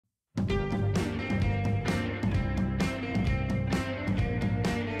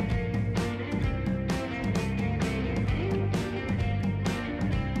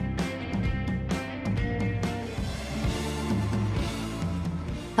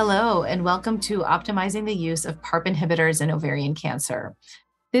Hello, and welcome to Optimizing the Use of PARP Inhibitors in Ovarian Cancer.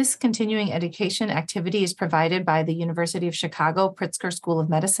 This continuing education activity is provided by the University of Chicago Pritzker School of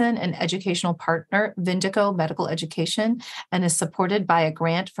Medicine and educational partner Vindico Medical Education, and is supported by a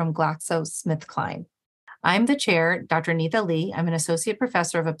grant from GlaxoSmithKline. I'm the chair, Dr. Neetha Lee. I'm an associate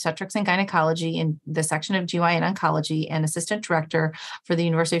professor of obstetrics and gynecology in the section of GYN oncology and assistant director for the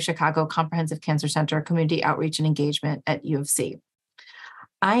University of Chicago Comprehensive Cancer Center Community Outreach and Engagement at U of C.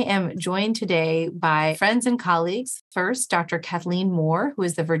 I am joined today by friends and colleagues. First, Dr. Kathleen Moore, who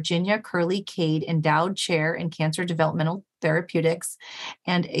is the Virginia Curley Cade Endowed Chair in Cancer Developmental Therapeutics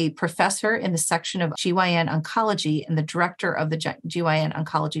and a professor in the section of GYN Oncology and the director of the GYN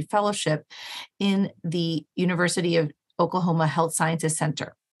Oncology Fellowship in the University of Oklahoma Health Sciences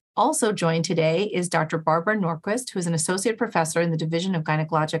Center. Also joined today is Dr. Barbara Norquist, who is an associate professor in the Division of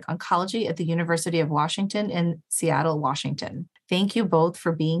Gynecologic Oncology at the University of Washington in Seattle, Washington. Thank you both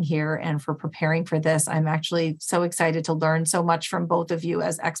for being here and for preparing for this. I'm actually so excited to learn so much from both of you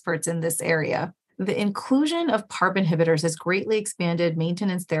as experts in this area. The inclusion of PARP inhibitors has greatly expanded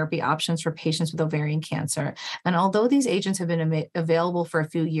maintenance therapy options for patients with ovarian cancer. And although these agents have been available for a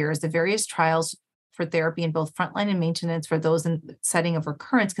few years, the various trials for therapy in both frontline and maintenance for those in the setting of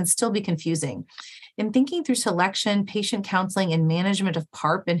recurrence can still be confusing. In thinking through selection, patient counseling, and management of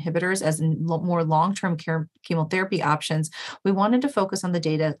PARP inhibitors as more long-term chemotherapy options, we wanted to focus on the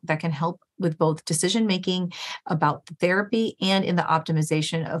data that can help with both decision-making about the therapy and in the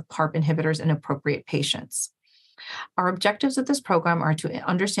optimization of PARP inhibitors in appropriate patients. Our objectives of this program are to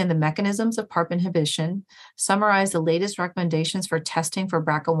understand the mechanisms of PARP inhibition, summarize the latest recommendations for testing for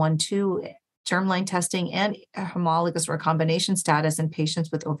BRCA1/2 germline testing and homologous recombination status in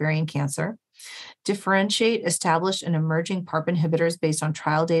patients with ovarian cancer, differentiate established and emerging PARP inhibitors based on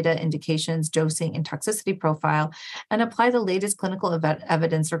trial data, indications, dosing, and toxicity profile, and apply the latest clinical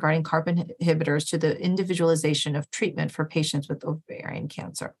evidence regarding PARP inhibitors to the individualization of treatment for patients with ovarian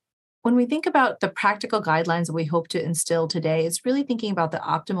cancer. When we think about the practical guidelines that we hope to instill today, it's really thinking about the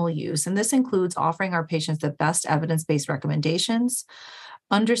optimal use, and this includes offering our patients the best evidence-based recommendations,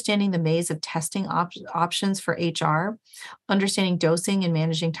 understanding the maze of testing options for HR, understanding dosing and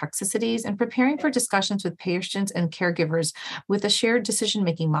managing toxicities, and preparing for discussions with patients and caregivers with a shared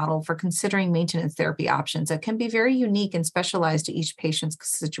decision-making model for considering maintenance therapy options that can be very unique and specialized to each patient's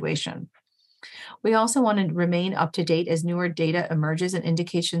situation. We also want to remain up to date as newer data emerges and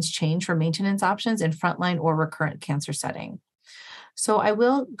indications change for maintenance options in frontline or recurrent cancer setting. So I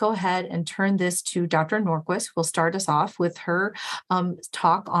will go ahead and turn this to Dr. Norquist, who will start us off with her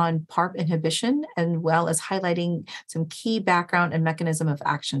talk on PARP inhibition, as well as highlighting some key background and mechanism of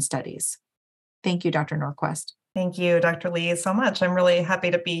action studies. Thank you, Dr. Norquist. Thank you, Dr. Lee, so much. I'm really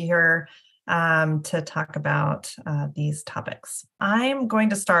happy to be here to talk about these topics. I'm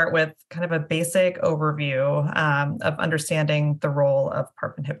going to start with kind of a basic overview of understanding the role of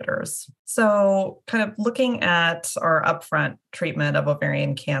PARP inhibitors. So kind of looking at our upfront treatment of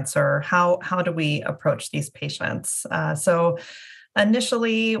ovarian cancer, how do we approach these patients? So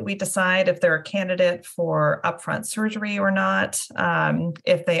initially, we decide if they're a candidate for upfront surgery or not.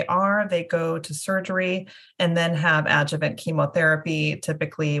 If they are, they go to surgery and then have adjuvant chemotherapy,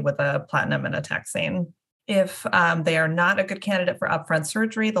 typically with a platinum and a taxane. If they are not a good candidate for upfront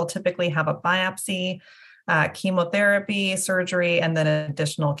surgery, they'll typically have a biopsy, chemotherapy, surgery, and then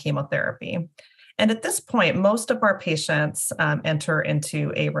additional chemotherapy. And at this point, most of our patients enter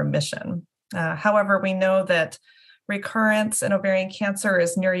into a remission. However, we know that recurrence in ovarian cancer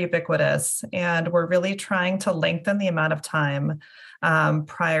is near ubiquitous, and we're really trying to lengthen the amount of time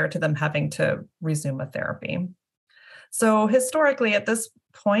prior to them having to resume a therapy. So historically, at this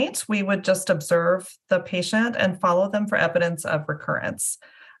point, we would just observe the patient and follow them for evidence of recurrence.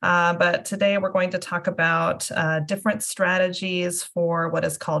 But today we're going to talk about different strategies for what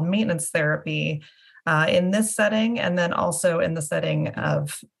is called maintenance therapy in this setting, and then also in the setting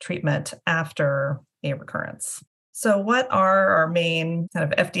of treatment after a recurrence. So what are our main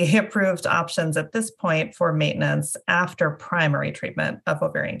kind of FDA-approved options at this point for maintenance after primary treatment of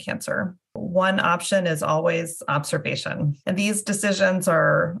ovarian cancer? One option is always observation. And these decisions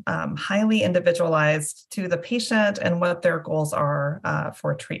are highly individualized to the patient and what their goals are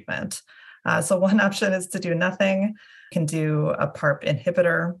for treatment. So one option is to do nothing. You can do a PARP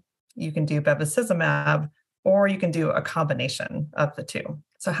inhibitor, you can do bevacizumab, or you can do a combination of the two.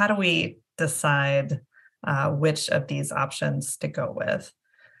 So how do we decide which of these options to go with?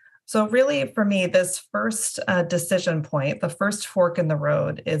 So really, for me, this first decision point, the first fork in the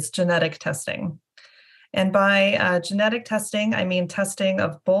road, is genetic testing. And by genetic testing, I mean testing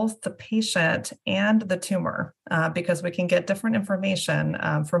of both the patient and the tumor, because we can get different information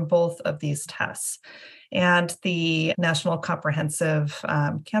from both of these tests. And the National Comprehensive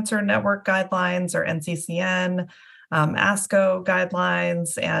Cancer Network guidelines, or NCCN, ASCO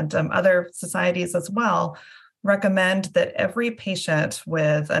guidelines, and other societies as well recommend that every patient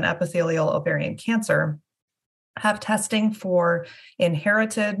with an epithelial ovarian cancer have testing for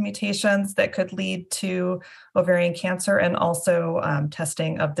inherited mutations that could lead to ovarian cancer, and also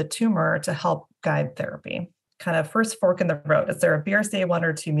testing of the tumor to help guide therapy. Kind of first fork in the road. Is there a BRCA1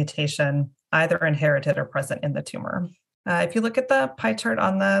 or 2 mutation, either inherited or present in the tumor? If you look at the pie chart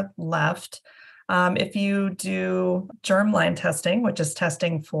on the left, if you do germline testing, which is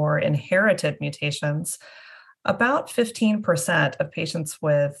testing for inherited mutations, about 15% of patients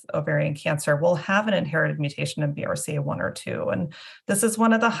with ovarian cancer will have an inherited mutation in BRCA1 or 2. And this is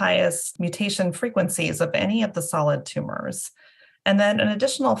one of the highest mutation frequencies of any of the solid tumors. And then an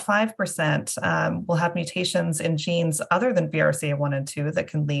additional 5% will have mutations in genes other than BRCA1 and 2 that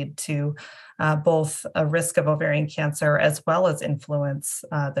can lead to both a risk of ovarian cancer as well as influence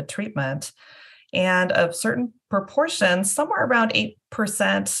the treatment. And a certain proportion, somewhere around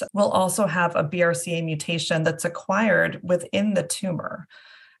 8%, will also have a BRCA mutation that's acquired within the tumor.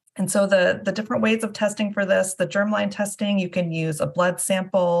 And so the different ways of testing for this, the germline testing, you can use a blood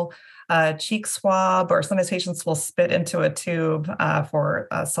sample, a cheek swab, or sometimes patients will spit into a tube for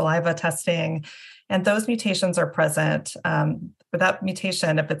saliva testing. And those mutations are present. But that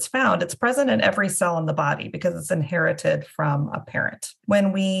mutation, if it's found, it's present in every cell in the body because it's inherited from a parent.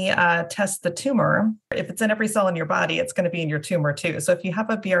 When we test the tumor, if it's in every cell in your body, it's going to be in your tumor too. So if you have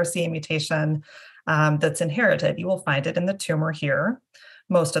a BRCA mutation that's inherited, you will find it in the tumor here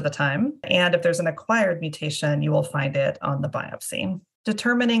most of the time. And if there's an acquired mutation, you will find it on the biopsy.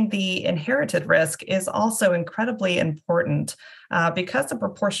 Determining the inherited risk is also incredibly important because the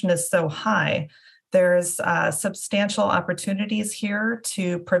proportion is so high. There's substantial opportunities here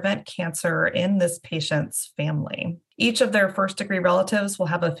to prevent cancer in this patient's family. Each of their first-degree relatives will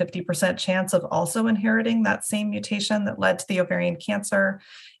have a 50% chance of also inheriting that same mutation that led to the ovarian cancer,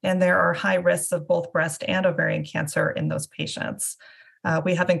 and there are high risks of both breast and ovarian cancer in those patients.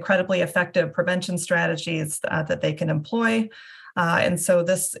 We have incredibly effective prevention strategies that they can employ. And so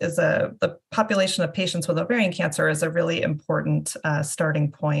this is the population of patients with ovarian cancer is a really important starting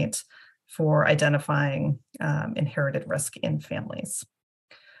point for identifying inherited risk in families.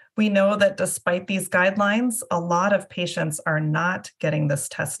 We know that despite these guidelines, a lot of patients are not getting this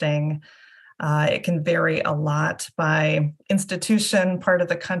testing. It can vary a lot by institution, part of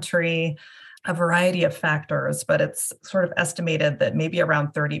the country, a variety of factors, but it's sort of estimated that maybe around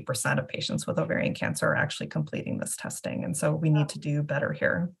 30% of patients with ovarian cancer are actually completing this testing. And so we need to do better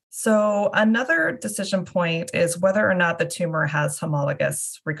here. So another decision point is whether or not the tumor has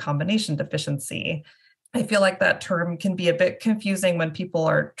homologous recombination deficiency. I feel like that term can be a bit confusing when people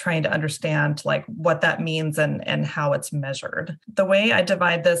are trying to understand like what that means and how it's measured. The way I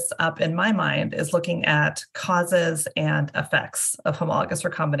divide this up in my mind is looking at causes and effects of homologous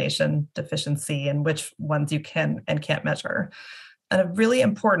recombination deficiency and which ones you can and can't measure. And a really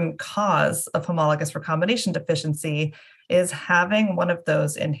important cause of homologous recombination deficiency is having one of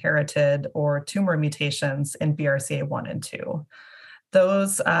those inherited or tumor mutations in BRCA1 and 2.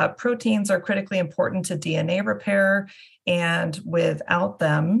 Those proteins are critically important to DNA repair, and without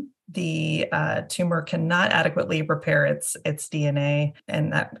them, the tumor cannot adequately repair its DNA,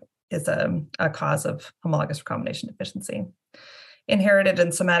 and that is a cause of homologous recombination deficiency. Inherited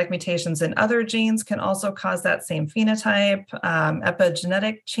and somatic mutations in other genes can also cause that same phenotype.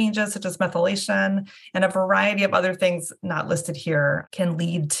 Epigenetic changes such as methylation and a variety of other things not listed here can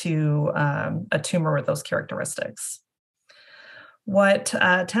lead to a tumor with those characteristics. What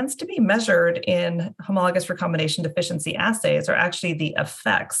tends to be measured in homologous recombination deficiency assays are actually the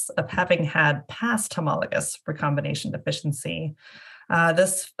effects of having had past homologous recombination deficiency.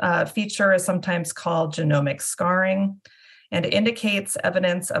 This feature is sometimes called genomic scarring, and it indicates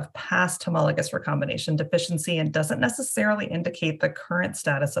evidence of past homologous recombination deficiency and doesn't necessarily indicate the current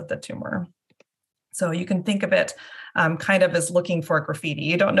status of the tumor. So you can think of it kind of as looking for graffiti.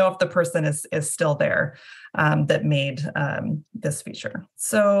 You don't know if the person is still there that made this feature.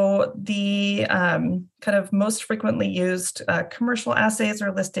 So the kind of most frequently used commercial assays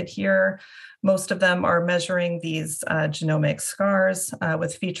are listed here. Most of them are measuring these genomic scars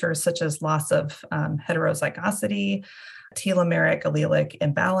with features such as loss of heterozygosity, telomeric allelic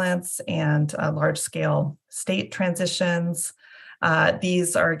imbalance, and large-scale state transitions.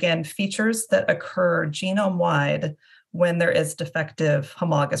 These are, again, features that occur genome-wide when there is defective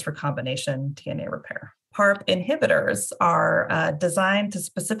homologous recombination DNA repair. PARP inhibitors are designed to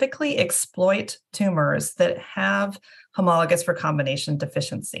specifically exploit tumors that have homologous recombination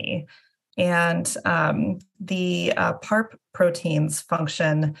deficiency. And the PARP proteins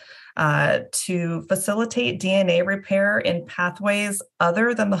function to facilitate DNA repair in pathways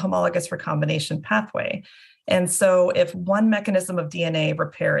other than the homologous recombination pathway. And so if one mechanism of DNA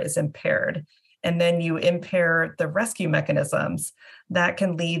repair is impaired, and then you impair the rescue mechanisms, that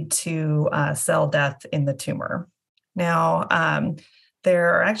can lead to cell death in the tumor. Now,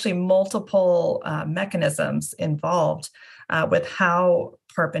 there are actually multiple mechanisms involved with how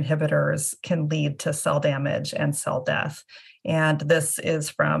PARP inhibitors can lead to cell damage and cell death. And this is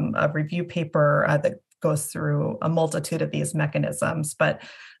from a review paper that goes through a multitude of these mechanisms. But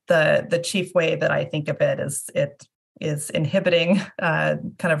the chief way that I think of it is inhibiting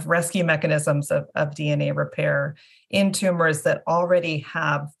kind of rescue mechanisms of DNA repair in tumors that already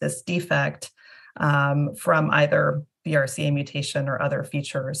have this defect from either BRCA mutation or other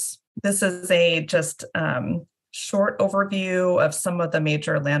features. This is a just short overview of some of the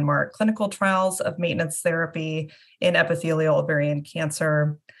major landmark clinical trials of maintenance therapy in epithelial ovarian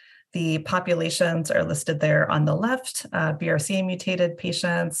cancer. The populations are listed there on the left, BRCA mutated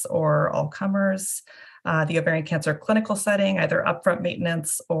patients or all comers. The ovarian cancer clinical setting, either upfront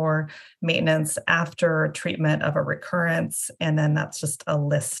maintenance or maintenance after treatment of a recurrence. And then that's just a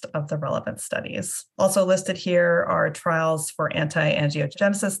list of the relevant studies. Also listed here are trials for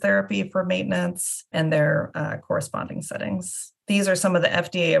anti-angiogenesis therapy for maintenance and their corresponding settings. These are some of the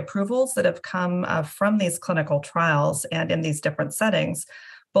FDA approvals that have come from these clinical trials and in these different settings,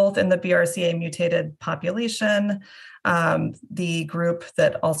 both in the BRCA mutated population, the group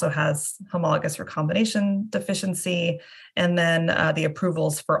that also has homologous recombination deficiency, and then the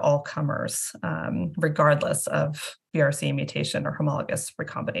approvals for all comers, regardless of BRCA mutation or homologous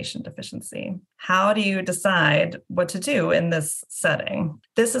recombination deficiency. How do you decide what to do in this setting?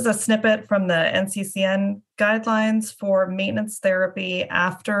 This is a snippet from the NCCN guidelines for maintenance therapy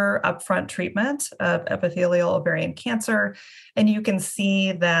after upfront treatment of epithelial ovarian cancer. And you can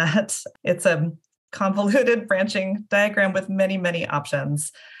see that it's a convoluted branching diagram with many, many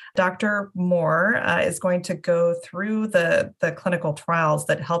options. Dr. Moore is going to go through the clinical trials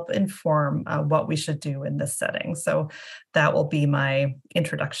that help inform what we should do in this setting. So that will be my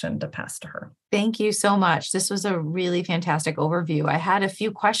introduction to pass to her. Thank you so much. This was a really fantastic overview. I had a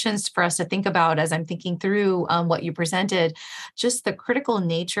few questions for us to think about as I'm thinking through what you presented, just the critical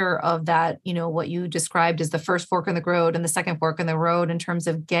nature of that, what you described as the first fork in the road and the second fork in the road in terms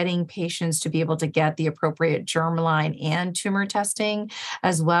of getting patients to be able to get the appropriate germline and tumor testing,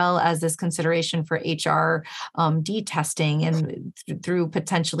 as well as this consideration for HRD testing. And through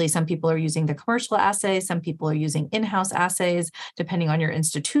potentially some people are using the commercial assay, some people are using in-house assays, depending on your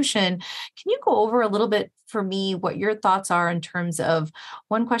institution. Can you go over a little bit for me what your thoughts are in terms of,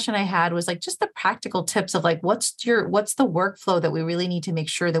 one question I had was just the practical tips of what's the workflow that we really need to make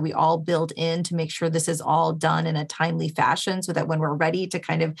sure that we all build in to make sure this is all done in a timely fashion so that when we're ready to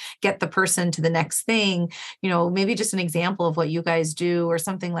kind of get the person to the next thing, maybe just an example of what you guys do or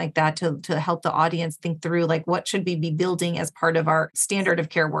something like that to help the audience think through what should we be building as part of our standard of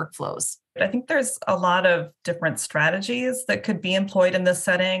care workflows. I think there's a lot of different strategies that could be employed in this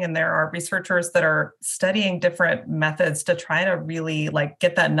setting. And there are researchers that are studying different methods to try to really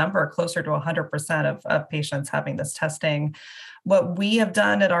get that number closer to 100% of patients having this testing. What we have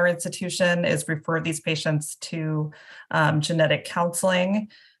done at our institution is refer these patients to genetic counseling.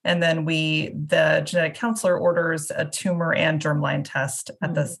 And then the genetic counselor orders a tumor and germline test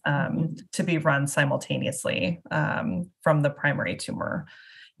at this to be run simultaneously from the primary tumor,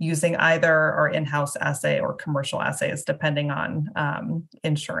 using either our in-house assay or commercial assays, depending on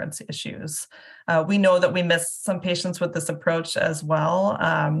insurance issues. We know that we miss some patients with this approach as well.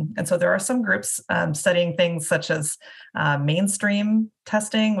 And so there are some groups studying things such as mainstream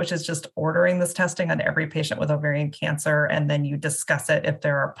testing, which is just ordering this testing on every patient with ovarian cancer, and then you discuss it if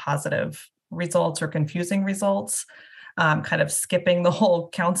there are positive results or confusing results, kind of skipping the whole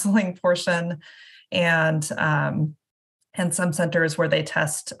counseling portion. And some centers where they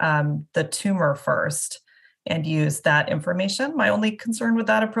test the tumor first and use that information. My only concern with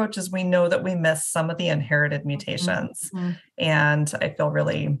that approach is we know that we miss some of the inherited mutations. Mm-hmm. And I feel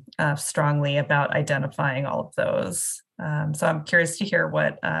really strongly about identifying all of those. So I'm curious to hear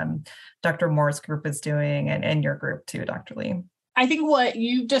what Dr. Moore's group is doing and your group too, Dr. Lee. I think what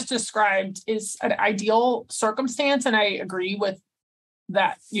you just described is an ideal circumstance. And I agree with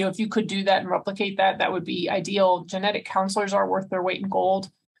that. If you could do that and replicate that, that would be ideal. Genetic counselors are worth their weight in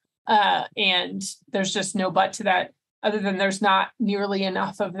gold. And there's just no but to that, other than there's not nearly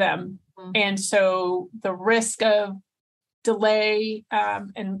enough of them And so the risk of delay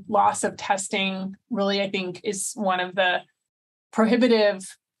and loss of testing really, I think, is one of the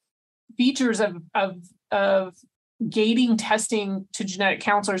prohibitive features of gating testing to genetic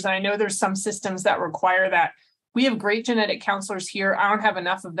counselors. And I know there's some systems that require that. We have great genetic counselors here. I don't have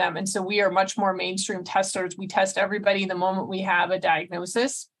enough of them. And so we are much more mainstream testers. We test everybody the moment we have a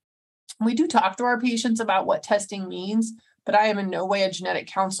diagnosis. We do talk to our patients about what testing means, but I am in no way a genetic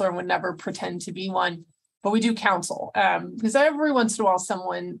counselor and would never pretend to be one. But we do counsel because every once in a while,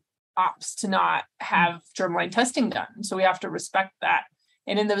 someone opts to not have germline testing done. So we have to respect that.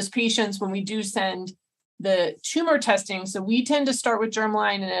 And in those patients, when we do send the tumor testing, so we tend to start with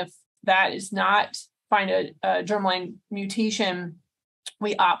germline. And if that is not find a germline mutation,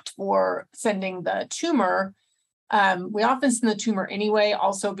 we opt for sending the tumor. We often send the tumor anyway,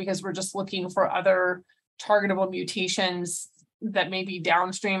 also because we're just looking for other targetable mutations that may be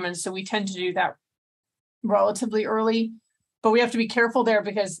downstream. And so we tend to do that relatively early. But we have to be careful there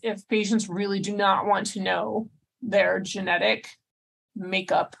because if patients really do not want to know their genetic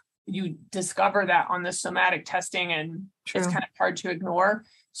makeup, you discover that on the somatic testing, and it's kind of hard to ignore.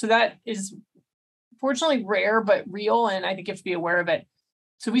 So that is fortunately rare, but real. And I think you have to be aware of it.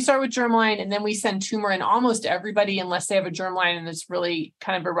 So we start with germline and then we send tumor in almost everybody unless they have a germline, and it's really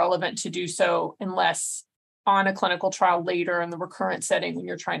kind of irrelevant to do so unless on a clinical trial later in the recurrent setting when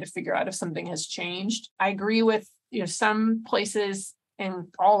you're trying to figure out if something has changed. I agree with some places in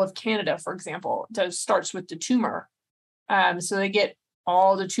all of Canada, for example, starts with the tumor. So they get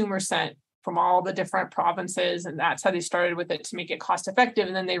all the tumor sent from all the different provinces, and that's how they started with it to make it cost effective.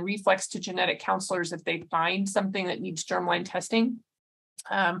 And then they reflex to genetic counselors if they find something that needs germline testing.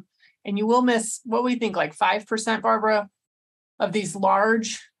 And you will miss what we think like 5%, Barbara, of these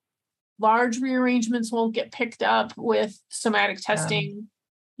large rearrangements won't get picked up with somatic testing.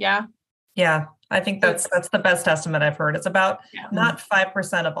 Yeah. I think that's the best estimate I've heard. It's about not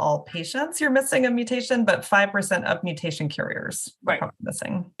 5% of all patients you're missing a mutation, but 5% of mutation carriers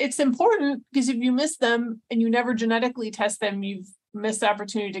missing. It's important because if you miss them and you never genetically test them, you've missed the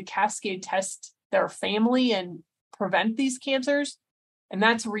opportunity to cascade test their family and prevent these cancers. And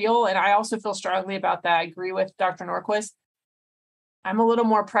that's real. And I also feel strongly about that. I agree with Dr. Norquist. I'm a little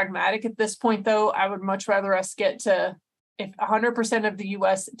more pragmatic at this point, though. I would much rather us get to, if 100% of the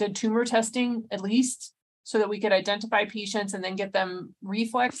US did tumor testing, at least, so that we could identify patients and then get them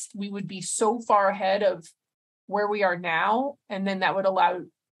reflexed, we would be so far ahead of where we are now. And then that would allow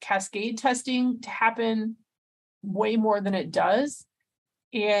cascade testing to happen way more than it does.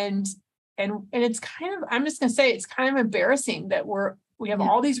 And it's kind of, I'm just going to say, it's kind of embarrassing that we have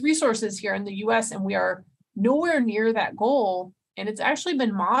all these resources here in the US and we are nowhere near that goal. And it's actually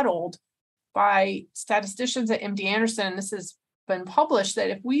been modeled by statisticians at MD Anderson. This has been published that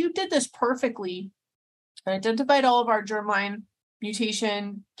if we did this perfectly and identified all of our germline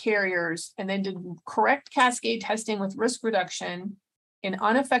mutation carriers and then did correct cascade testing with risk reduction in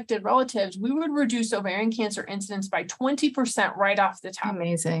unaffected relatives, we would reduce ovarian cancer incidence by 20% right off the top.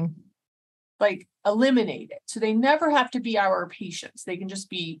 Amazing. Like eliminate it. So they never have to be our patients. They can just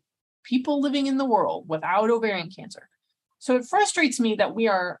be people living in the world without ovarian cancer. So it frustrates me that we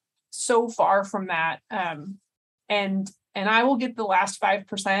are so far from that. And I will get the last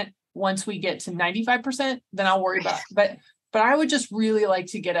 5% once we get to 95%, then I'll worry about it. But I would just really like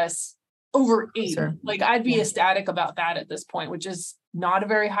to get us over 80. Sure. Like I'd be ecstatic about that at this point, which is not a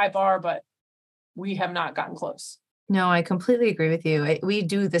very high bar, but we have not gotten close. No, I completely agree with you. We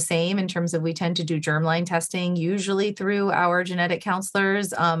do the same in terms of we tend to do germline testing, usually through our genetic counselors.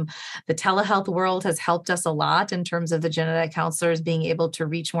 The telehealth world has helped us a lot in terms of the genetic counselors being able to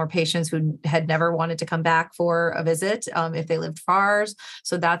reach more patients who had never wanted to come back for a visit if they lived far.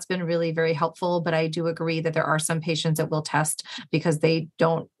 So that's been really very helpful. But I do agree that there are some patients that will test because they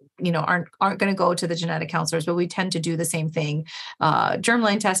aren't going to go to the genetic counselors, but we tend to do the same thing.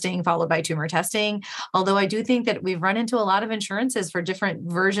 Germline testing followed by tumor testing. Although I do think that we've run into a lot of insurances for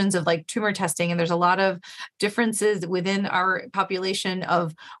different versions of like tumor testing. And there's a lot of differences within our population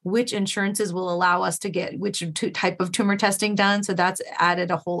of which insurances will allow us to get which type of tumor testing done. So that's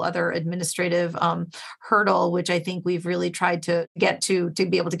added a whole other administrative hurdle, which I think we've really tried to get to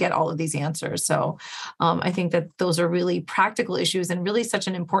be able to get all of these answers. So I think that those are really practical issues and really such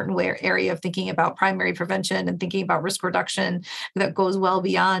an important area of thinking about primary prevention and thinking about risk reduction that goes well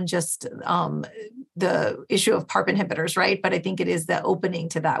beyond just the issue of PARP inhibitors, right? But I think it is the opening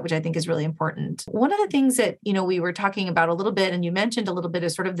to that, which I think is really important. One of the things that, we were talking about a little bit, and you mentioned a little bit,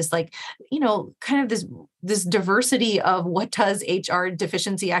 is sort of this kind of this diversity of what does HR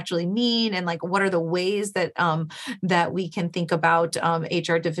deficiency actually mean, and what are the ways that that we can think about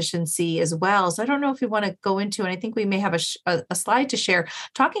HR deficiency as well. So I don't know if we want to go into, and I think we may have a slide to share,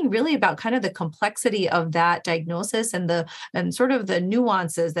 talking really about kind of the complexity of that diagnosis and sort of the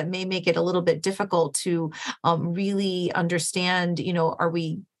nuances that may make it a little bit difficult to really understand, are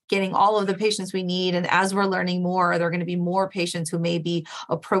we getting all of the patients we need? And as we're learning more, are there going to be more patients who may be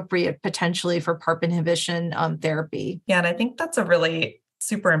appropriate potentially for PARP inhibition therapy? Yeah, and I think that's a really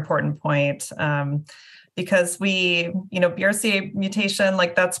super important point. Because BRCA mutation,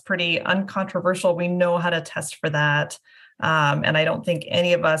 that's pretty uncontroversial. We know how to test for that. And I don't think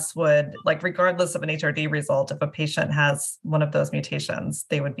any of us would, regardless of an HRD result, if a patient has one of those mutations,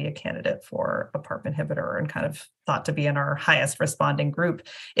 they would be a candidate for a PARP inhibitor and kind of thought to be in our highest responding group.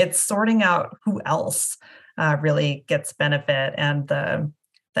 It's sorting out who else really gets benefit. And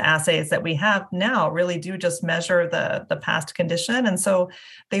the assays that we have now really do just measure the past condition. And so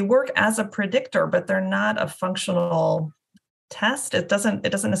they work as a predictor, but they're not a functional test. It doesn't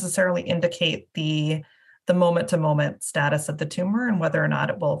necessarily indicate the moment-to-moment status of the tumor and whether or not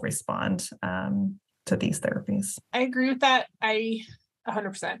it will respond to these therapies. I agree with that.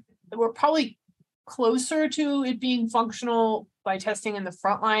 100%. We're probably closer to it being functional by testing in the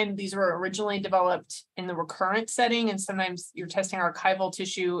frontline. These were originally developed in the recurrent setting, and sometimes you're testing archival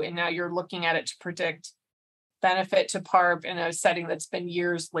tissue, and now you're looking at it to predict benefit to PARP in a setting that's been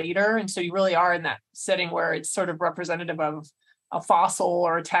years later. And so you really are in that setting where it's sort of representative of a fossil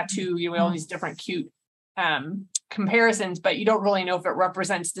or a tattoo, all these different cute comparisons, but you don't really know if it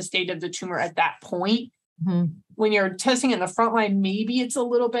represents the state of the tumor at that point. Mm-hmm. When you're testing in the frontline, maybe it's a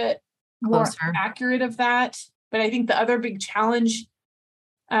little bit more accurate of that. But I think the other big challenge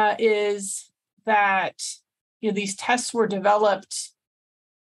is that these tests were developed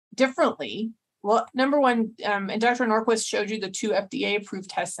differently. Well, number one, and Dr. Norquist showed you the 2 FDA-approved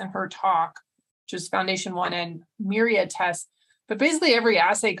tests in her talk, which is Foundation 1 and Myriad tests. But basically, every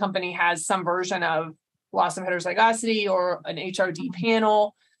assay company has some version of loss of heterozygosity or an HRD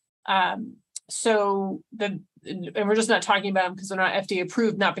panel. And we're just not talking about them because they're not FDA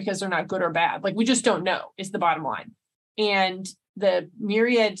approved, not because they're not good or bad. We just don't know is the bottom line. And the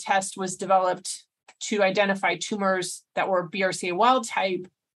Myriad test was developed to identify tumors that were BRCA wild type,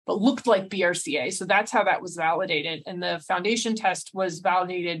 but looked like BRCA. So that's how that was validated. And the Foundation test was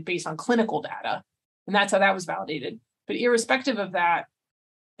validated based on clinical data. And that's how that was validated. But irrespective of that,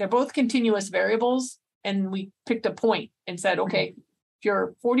 they're both continuous variables. And we picked a point and said, okay, if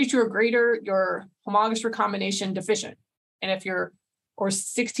you're 42 or greater, you're homologous recombination deficient. And if you're, or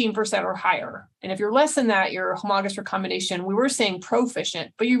 16% or higher. And if you're less than that, you're homologous recombination. We were saying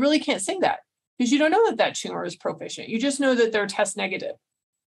proficient, but you really can't say that because you don't know that tumor is proficient. You just know that they're test negative.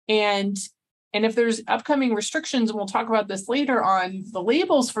 And if there's upcoming restrictions, and we'll talk about this later on the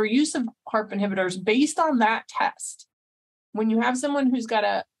labels for use of PARP inhibitors based on that test, when you have someone who's got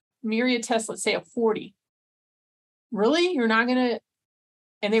a Myriad test, let's say a 40, really? You're not going to,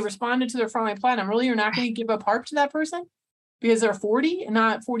 and they responded to their frontline platinum, really? You're not going to give a PARP to that person because they're 40 and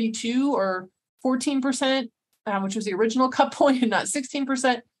not 42 or 14%, which was the original cut point, and not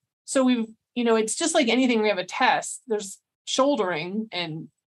 16%. So it's just like anything. We have a test, there's shouldering and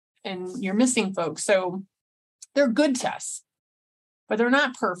you're missing folks. So they're good tests, but they're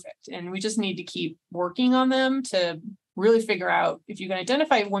not perfect. And we just need to keep working on them to really figure out if you can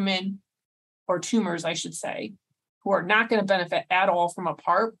identify women or tumors, I should say, who are not going to benefit at all from a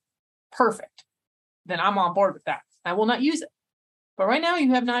PARP, perfect. Then I'm on board with that. I will not use it. But right now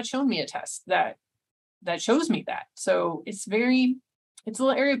you have not shown me a test that shows me that. So it's a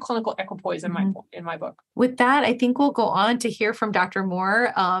little area of clinical equipoise in my book. With that, I think we'll go on to hear from Dr.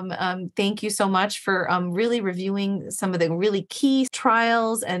 Moore. Thank you so much for really reviewing some of the really key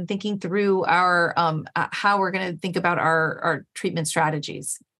trials and thinking through our how we're going to think about our treatment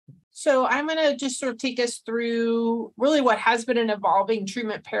strategies. So I'm going to just sort of take us through really what has been an evolving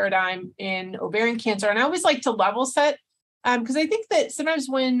treatment paradigm in ovarian cancer. And I always like to level set because I think that sometimes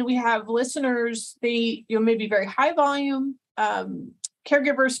when we have listeners, they may be very high volume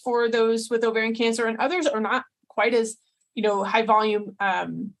caregivers for those with ovarian cancer, and others are not quite as, high volume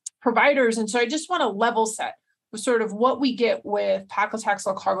providers. And so I just want to level set with sort of what we get with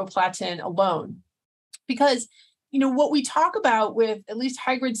paclitaxel carboplatin alone, because, what we talk about with at least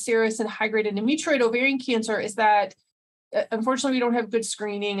high-grade serous and high-grade endometrioid ovarian cancer is that unfortunately we don't have good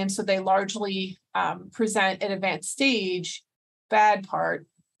screening. And so they largely present at advanced stage, bad part.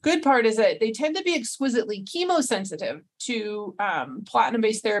 good part is that they tend to be exquisitely chemosensitive to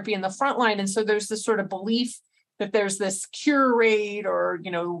platinum-based therapy in the front line. And so there's this sort of belief that there's this cure rate or,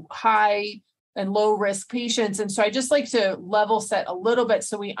 high and low risk patients. And so I just like to level set a little bit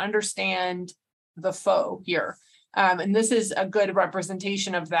so we understand the foe here. And this is a good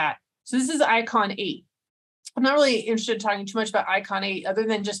representation of that. So this is icon 8. I'm not really interested in talking too much about icon 8, other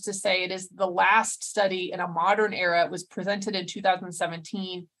than just to say it is the last study in a modern era. It was presented in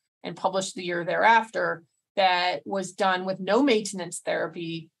 2017 and published the year thereafter, that was done with no maintenance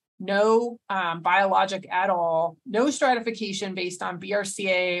therapy, no biologic at all, no stratification based on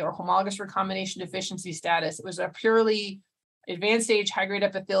BRCA or homologous recombination deficiency status. It was a purely advanced stage high-grade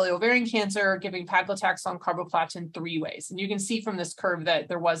epithelial ovarian cancer, giving paclitaxel and carboplatin 3 ways. And you can see from this curve that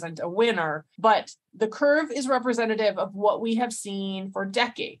there wasn't a winner, but the curve is representative of what we have seen for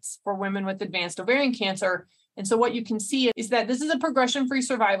decades for women with advanced ovarian cancer. And so what you can see is that this is a progression-free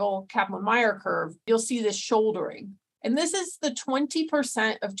survival Kaplan-Meier curve. You'll see this shouldering. And this is the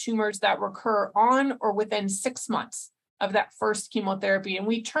 20% of tumors that recur on or within 6 months of that first chemotherapy. And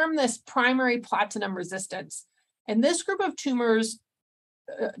we term this primary platinum resistance. And this group of tumors,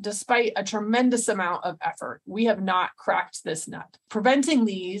 despite a tremendous amount of effort, we have not cracked this nut. Preventing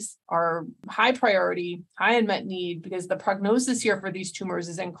these are high priority, high unmet need, because the prognosis here for these tumors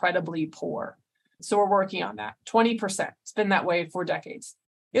is incredibly poor. So we're working on that. 20%. It's been that way for decades.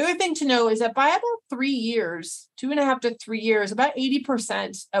 The other thing to know is that by about 3 years, 2.5 to 3 years, about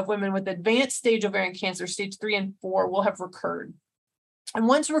 80% of women with advanced stage ovarian cancer, stage 3 and 4, will have recurred. And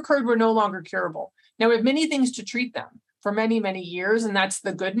once recurred, we're no longer curable. Now, we have many things to treat them for many, many years, and that's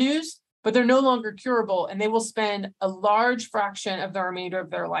the good news, but they're no longer curable, and they will spend a large fraction of the remainder of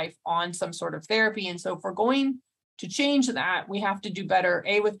their life on some sort of therapy. And so if we're going to change that, we have to do better,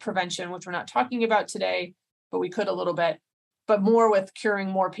 A, with prevention, which we're not talking about today, but we could a little bit, but more with curing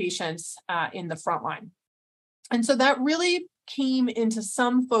more patients in the front line. And so that really came into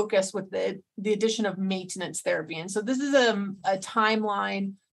some focus with the addition of maintenance therapy. And so this is a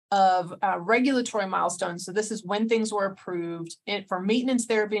timeline of regulatory milestones. So this is when things were approved for maintenance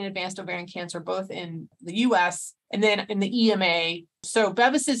therapy in advanced ovarian cancer, both in the US and then in the EMA. So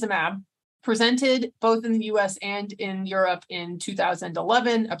bevacizumab, presented both in the US and in Europe in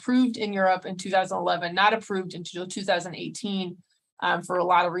 2011, approved in Europe in 2011, not approved until 2018 for a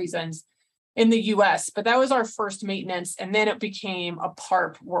lot of reasons in the US, but that was our first maintenance. And then it became a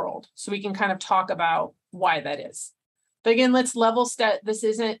PARP world. So we can kind of talk about why that is. But again, let's level set. This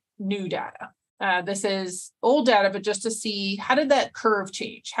isn't new data. This is old data, but just to see how did that curve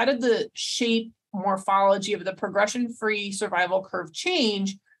change? How did the shape morphology of the progression-free survival curve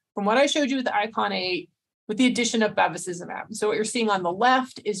change from what I showed you with the icon 8 with the addition of bevacizumab? So what you're seeing on the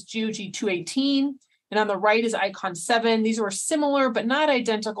left is GOG 218, and on the right is icon 7. These were similar but not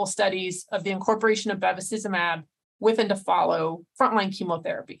identical studies of the incorporation of bevacizumab with and to follow frontline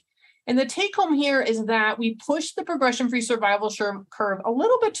chemotherapy. And the take home here is that we push the progression-free survival curve a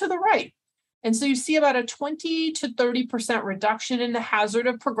little bit to the right. And so you see about a 20 to 30% reduction in the hazard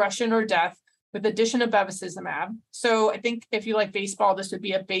of progression or death with addition of bevacizumab. So I think if you like baseball, this would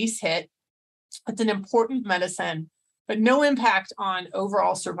be a base hit. It's an important medicine, but no impact on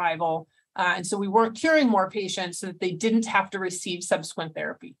overall survival. And so we weren't curing more patients so that they didn't have to receive subsequent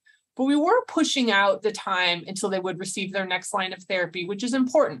therapy. But we were pushing out the time until they would receive their next line of therapy, which is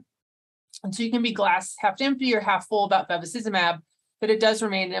important. And so you can be glass half empty or half full about bevacizumab, but it does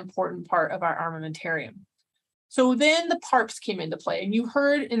remain an important part of our armamentarium. So then the PARPs came into play, and you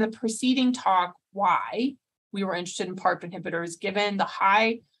heard in the preceding talk why we were interested in PARP inhibitors, given the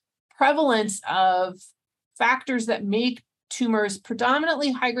high prevalence of factors that make tumors,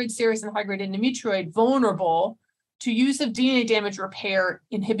 predominantly high-grade serous and high-grade endometrioid, vulnerable to use of DNA damage repair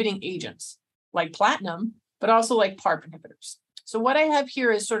inhibiting agents like platinum, but also like PARP inhibitors. So what I have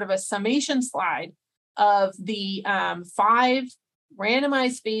here is sort of a summation slide of the 5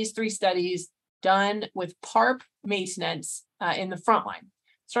 randomized phase 3 studies done with PARP maintenance in the frontline.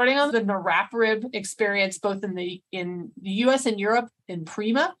 Starting on the niraparib experience, both in the US and Europe in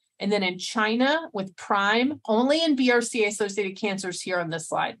PRIMA, and then in China with PRIME, only in BRCA-associated cancers here on this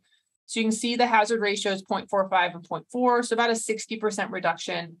slide. So you can see the hazard ratio is 0.45 and 0.4, so about a 60%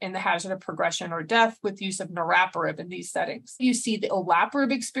 reduction in the hazard of progression or death with use of niraparib in these settings. You see the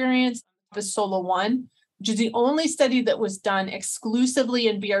olaparib experience, the SOLO-1, which is the only study that was done exclusively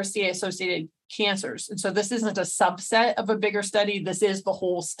in BRCA-associated cancers. And so this isn't a subset of a bigger study. This is the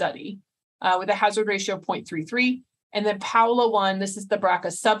whole study with a hazard ratio of 0.33. And then PAOLA-1, this is the BRCA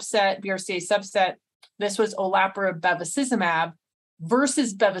subset, BRCA subset. This was olaparib bevacizumab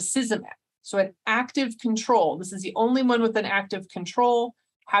versus bevacizumab. So an active control. This is the only one with an active control.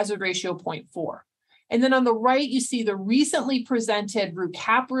 hazard ratio 0.4. And then on the right, you see the recently presented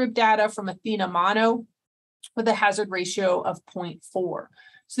rucaparib data from Athena mono with a hazard ratio of 0.4.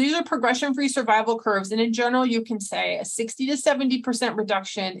 So these are progression-free survival curves. And in general, you can say a 60 to 70%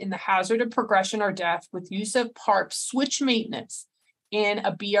 reduction in the hazard of progression or death with use of PARP switch maintenance in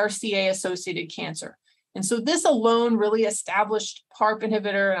a BRCA-associated cancer. And so this alone really established PARP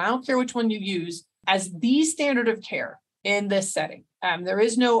inhibitor, and I don't care which one you use, as the standard of care in this setting. There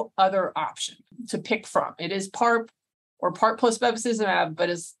is no other option to pick from. It is PARP or PARP plus bevacizumab, but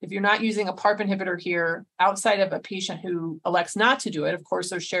if you're not using a PARP inhibitor here, outside of a patient who elects not to do it, of course,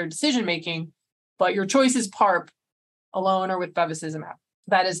 there's shared decision-making, but your choice is PARP alone or with bevacizumab.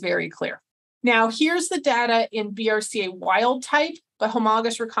 That is very clear. Now, here's the data in BRCA wild type, but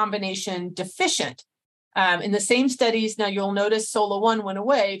homologous recombination deficient. In the same studies, now you'll notice SOLO-1 went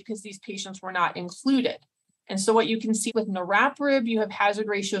away because these patients were not included. And so what you can see with niraparib, you have hazard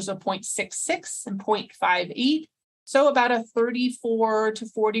ratios of 0.66 and 0.58. So about a 34 to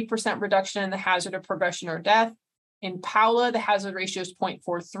 40% reduction in the hazard of progression or death. In Paula, the hazard ratio is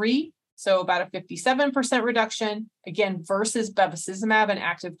 0.43. So about a 57% reduction, again, versus bevacizumab and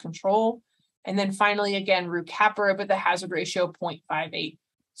active control. And then finally, again, rucaparib with a hazard ratio of 0.58.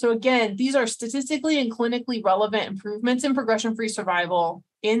 So again, these are statistically and clinically relevant improvements in progression-free survival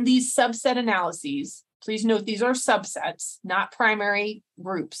in these subset analyses. Please note these are subsets, not primary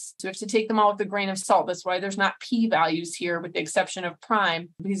groups. So you have to take them all with a grain of salt. That's why there's not p-values here with the exception of prime,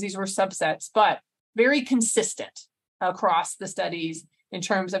 because these were subsets, but very consistent across the studies in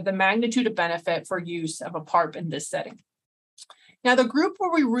terms of the magnitude of benefit for use of a PARP in this setting. Now, the group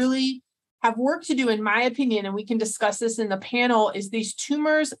where we really have work to do, in my opinion, and we can discuss this in the panel, is these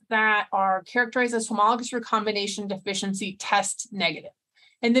tumors that are characterized as homologous recombination deficiency test negative.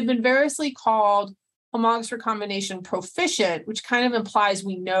 And they've been variously called homologous recombination proficient, which kind of implies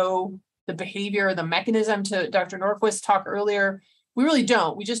we know the behavior or the mechanism. To Dr. Norquist's talk earlier, we really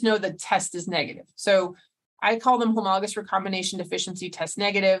don't. We just know the test is negative. So I call them homologous recombination deficiency test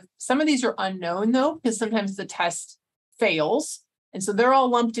negative. Some of these are unknown, though, because sometimes the test fails. And so they're all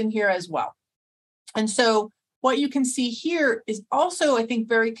lumped in here as well. And so what you can see here is also, I think,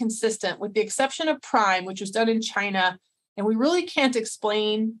 very consistent with the exception of prime, which was done in China. And we really can't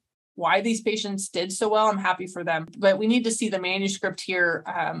explain why these patients did so well. I'm happy for them, but we need to see the manuscript here.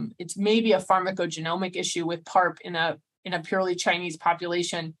 It's maybe a pharmacogenomic issue with PARP in a purely Chinese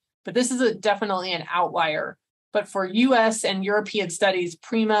population, but this is definitely an outlier. But for US and European studies,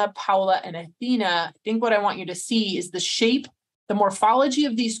 Prima, Paula, and Athena, I think what I want you to see is the shape, the morphology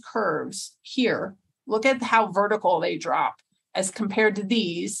of these curves here. Look at how vertical they drop as compared to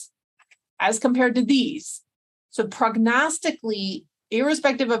these. So prognostically,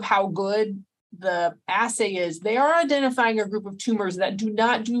 irrespective of how good the assay is, they are identifying a group of tumors that do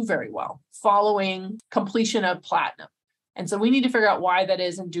not do very well following completion of platinum. And so we need to figure out why that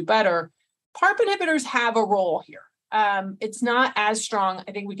is and do better. PARP inhibitors have a role here. It's not as strong,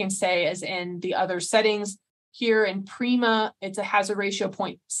 I think we can say, as in the other settings. Here in Prima, it's a hazard ratio of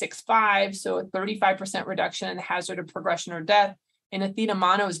 0.65, so a 35% reduction in the hazard of progression or death. In Athena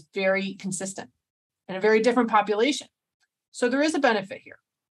mono is very consistent in a very different population. So there is a benefit here.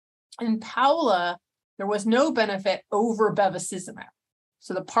 In Paula, there was no benefit over bevacizumab.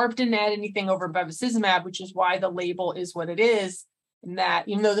 So the PARP didn't add anything over bevacizumab, which is why the label is what it is. And that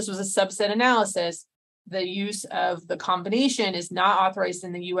even though this was a subset analysis, the use of the combination is not authorized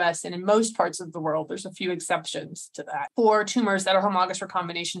in the US and in most parts of the world. There's a few exceptions to that for tumors that are homologous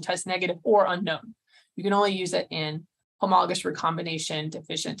recombination test negative or unknown. You can only use it in homologous recombination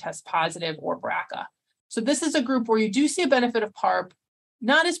deficient test positive or BRCA. So this is a group where you do see a benefit of PARP,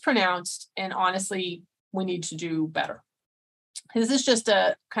 not as pronounced, and honestly, we need to do better. This is just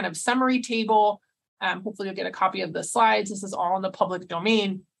a kind of summary table. Hopefully you'll get a copy of the slides. This is all in the public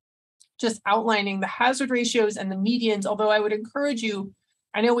domain, just outlining the hazard ratios and the medians, although I would encourage you,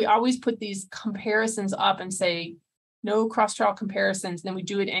 I know we always put these comparisons up and say, no cross-trial comparisons, then we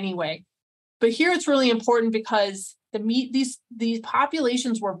do it anyway. But here it's really important because these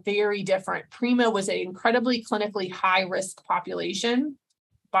populations were very different. Prima was an incredibly clinically high-risk population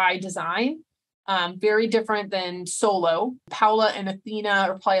by design, very different than Solo. Paula and Athena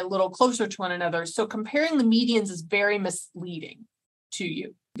are probably a little closer to one another. So comparing the medians is very misleading to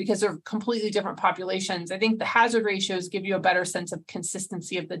you because they're completely different populations. I think the hazard ratios give you a better sense of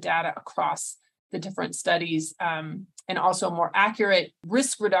consistency of the data across the different studies, and also a more accurate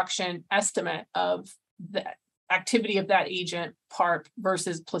risk reduction estimate of the activity of that agent, PARP,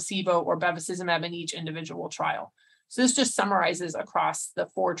 versus placebo or bevacizumab in each individual trial. So this just summarizes across the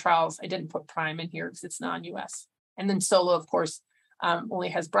 4 trials. I didn't put prime in here because it's non-US. And then Solo, of course, only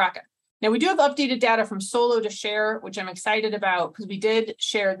has BRCA. Now, we do have updated data from SOLO to share, which I'm excited about because we did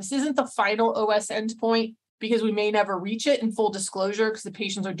share. This isn't the final OS endpoint because we may never reach it in full disclosure because the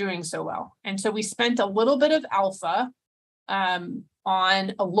patients are doing so well. And so we spent a little bit of alpha on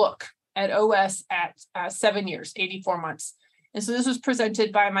a look at OS at 7 years, 84 months. And so this was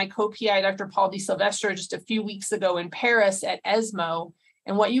presented by my co-PI, Dr. Paul Di Silvestro, just a few weeks ago in Paris at ESMO.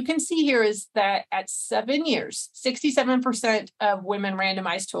 And what you can see here is that at 7 years, 67% of women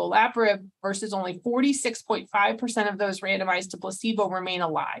randomized to olaparib versus only 46.5% of those randomized to placebo remain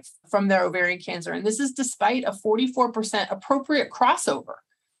alive from their ovarian cancer. And this is despite a 44% appropriate crossover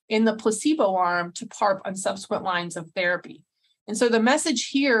in the placebo arm to PARP on subsequent lines of therapy. And so the message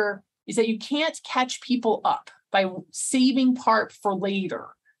here is that you can't catch people up by saving PARP for later.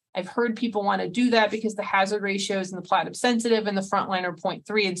 I've heard people want to do that because the hazard ratios in the platinum sensitive and the frontline are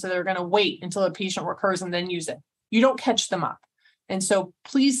 0.3. And so they're going to wait until the patient recurs and then use it. You don't catch them up. And so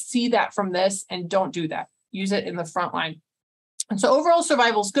please see that from this and don't do that. Use it in the frontline. And so overall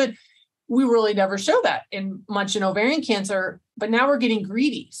survival is good. We really never show that in much in ovarian cancer, but now we're getting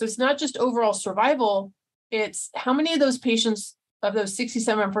greedy. So it's not just overall survival. It's how many of those patients of those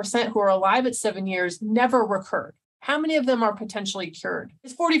 67% who are alive at 7 years never recurred. How many of them are potentially cured?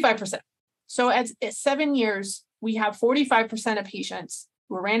 It's 45%. So at 7 years, we have 45% of patients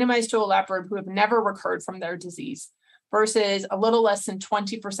who are randomized to olaparib who have never recurred from their disease versus a little less than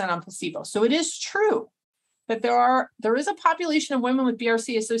 20% on placebo. So it is true that there is a population of women with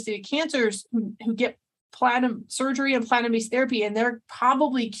BRCA-associated cancers who get platinum surgery and platinum-based therapy, and they're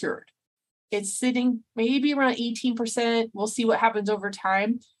probably cured. It's sitting maybe around 18%. We'll see what happens over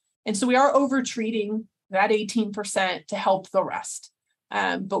time. And so we are over-treating that 18% to help the rest.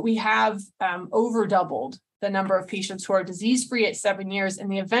 But we have over doubled the number of patients who are disease-free at 7 years. And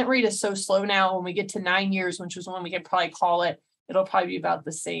the event rate is so slow now. When we get to 9 years, which is when we can probably call it, it'll probably be about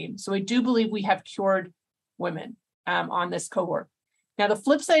the same. So I do believe we have cured women on this cohort. Now, the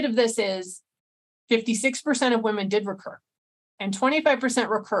flip side of this is 56% of women did recur, and 25%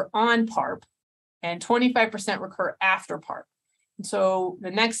 recur on PARP, and 25% recur after PARP. And so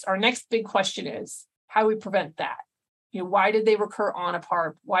our next big question is, how do we prevent that? Why did they recur on a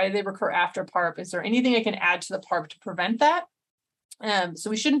PARP? Why did they recur after PARP? Is there anything I can add to the PARP to prevent that? So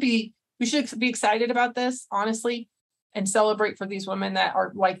we should be excited about this, honestly, and celebrate for these women that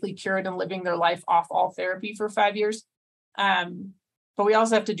are likely cured and living their life off all therapy for 5 years. But we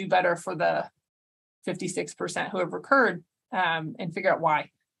also have to do better for the 56% who have recurred and figure out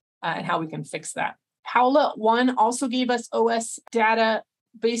why and how we can fix that. Paula 1 also gave us OS data.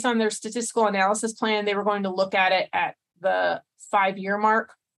 Based on their statistical analysis plan, they were going to look at it at the 5-year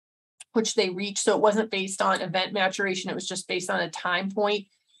mark, which they reached. So it wasn't based on event maturation. It was just based on a time point.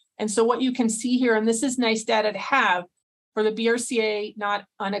 And so what you can see here, and this is nice data to have, for the BRCA, not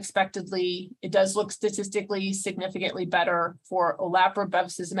unexpectedly, it does look statistically significantly better for olaparib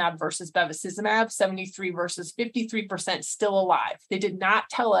bevacizumab versus bevacizumab, 73 versus 53% still alive. They did not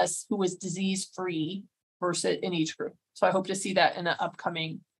tell us who was disease-free versus in each group. So I hope to see that in an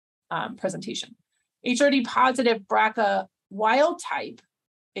upcoming presentation. HRD positive BRCA wild type,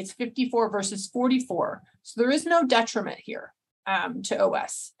 it's 54 versus 44. So there is no detriment here to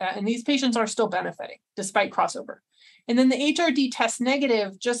OS. And these patients are still benefiting despite crossover. And then the HRD test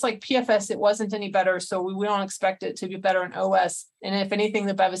negative, just like PFS, it wasn't any better. So we don't expect it to be better in OS. And if anything,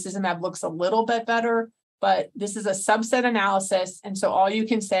 the bevacizumab looks a little bit better, but this is a subset analysis. And so all you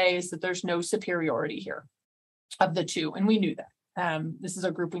can say is that there's no superiority here of the two. And we knew that. This is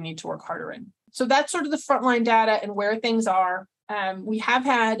a group we need to work harder in. So that's sort of the frontline data and where things are. We have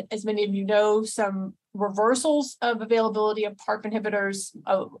had, as many of you know, some reversals of availability of PARP inhibitors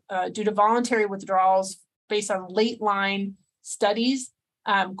due to voluntary withdrawals based on late line studies,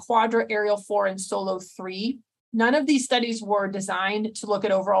 Quadra, Ariel 4, and Solo 3. None of these studies were designed to look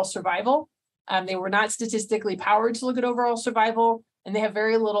at overall survival. They were not statistically powered to look at overall survival, and they have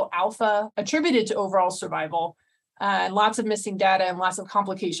very little alpha attributed to overall survival, and lots of missing data and lots of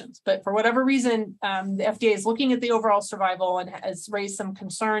complications. But for whatever reason, the FDA is looking at the overall survival and has raised some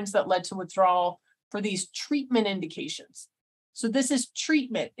concerns that led to withdrawal for these treatment indications. So this is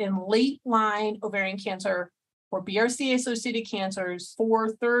treatment in late line ovarian cancer or BRCA-associated cancers for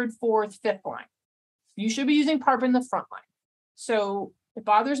 3rd, 4th, 5th line. You should be using PARP in the front line. So it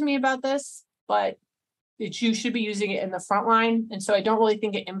bothers me about this, but you should be using it in the front line. And so I don't really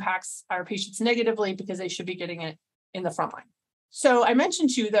think it impacts our patients negatively because they should be getting it in the front line. So I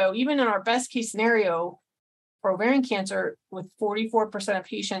mentioned to you, though, even in our best case scenario for ovarian cancer, with 44% of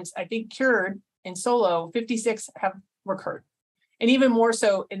patients, I think, cured in Solo, 56 have recurred. And even more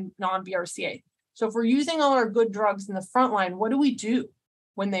so in non-BRCA. So if we're using all our good drugs in the front line, what do we do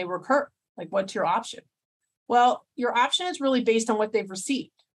when they recur? Like, what's your option? Well, your option is really based on what they've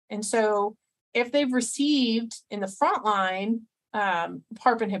received. And so if they've received in the front line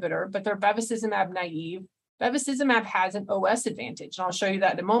PARP inhibitor, but they're bevacizumab naive, bevacizumab has an OS advantage. And I'll show you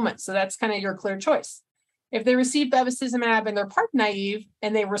that in a moment. So that's kind of your clear choice. If they receive bevacizumab and they're PARP naive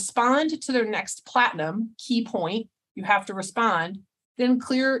and they respond to their next platinum, key point, you have to respond, then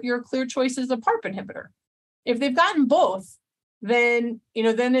your clear choice is a PARP inhibitor. If they've gotten both, then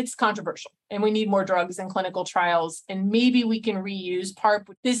it's controversial and we need more drugs in clinical trials, and maybe we can reuse PARP.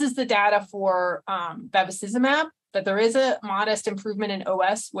 This is the data for bevacizumab, that there is a modest improvement in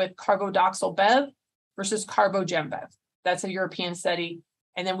OS with carbodoxyl bev versus carbogem bev. That's a European study.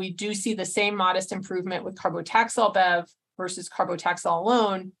 And then we do see the same modest improvement with carbotaxol bev versus carbotaxol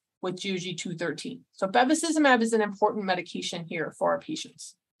alone with GOG 213. So bevacizumab is an important medication here for our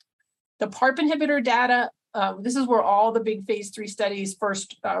patients. The PARP inhibitor data, this is where all the big phase 3 studies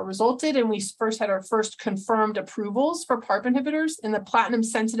first resulted, and we first had our first confirmed approvals for PARP inhibitors in the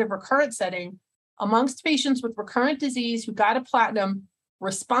platinum-sensitive recurrent setting amongst patients with recurrent disease who got a platinum,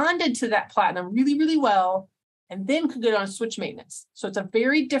 responded to that platinum really, really well, and then could get on switch maintenance. So it's a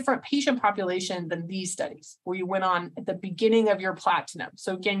very different patient population than these studies, where you went on at the beginning of your platinum.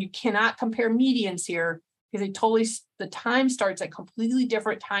 So again, you cannot compare medians here because the time starts at completely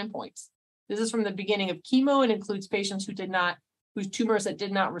different time points. This is from the beginning of chemo and includes patients whose tumors that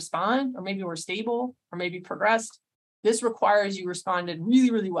did not respond, or maybe were stable, or maybe progressed. This requires you responded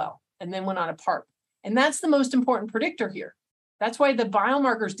really, really well, and then went on a PARP. And that's the most important predictor here. That's why the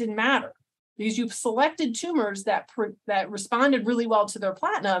biomarkers didn't matter, because you've selected tumors that responded really well to their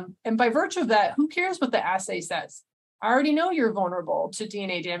platinum. And by virtue of that, who cares what the assay says? I already know you're vulnerable to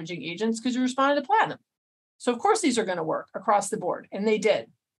DNA damaging agents because you responded to platinum. So of course, these are going to work across the board, and they did.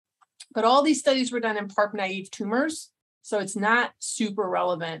 But all these studies were done in PARP naive tumors, so it's not super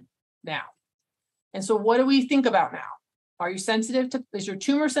relevant now. And so what do we think about now? Are you is your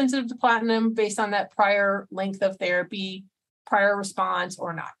tumor sensitive to platinum based on that prior length of therapy, prior response,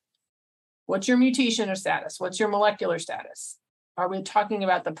 or not? What's your mutation or status? What's your molecular status? Are we talking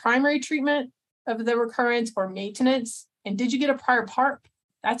about the primary treatment of the recurrence or maintenance? And did you get a prior PARP?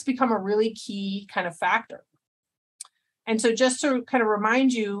 That's become a really key kind of factor. And so just to kind of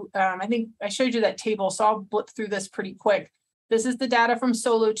remind you, I think I showed you that table, so I'll blip through this pretty quick. This is the data from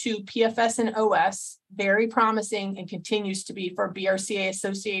SOLO2, PFS and OS, very promising and continues to be for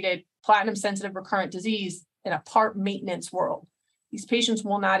BRCA-associated platinum-sensitive recurrent disease in a PARP maintenance world. These patients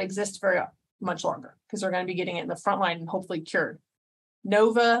will not exist very much longer because they're going to be getting it in the front line and hopefully cured.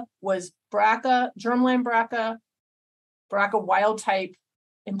 NOVA was BRCA, germline BRCA wild type.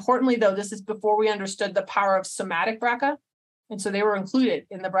 Importantly, though, this is before we understood the power of somatic BRCA. And so they were included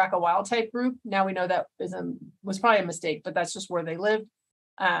in the BRCA wild type group. Now we know that was probably a mistake, but that's just where they lived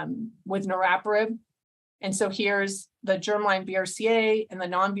with niraparib. And so here's the germline BRCA and the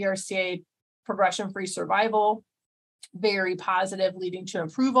non-BRCA progression-free survival, very positive, leading to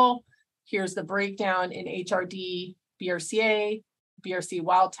approval. Here's the breakdown in HRD, BRCA, BRCA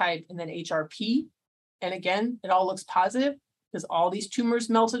wild type, and then HRP. And again, it all looks positive because all these tumors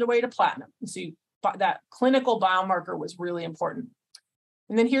melted away to platinum. And so that clinical biomarker was really important.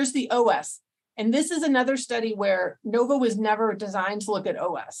 And then here's the OS. And this is another study where NOVA was never designed to look at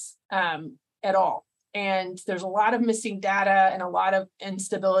OS at all. And there's a lot of missing data and a lot of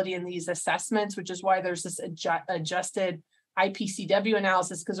instability in these assessments, which is why there's this adjusted IPCW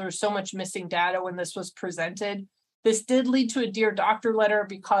analysis, because there was so much missing data when this was presented. This did lead to a Dear Doctor letter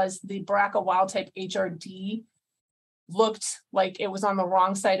because the BRCA wild type HRD looked like it was on the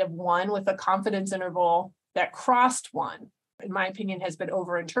wrong side of 1 with a confidence interval that crossed 1. In my opinion, has been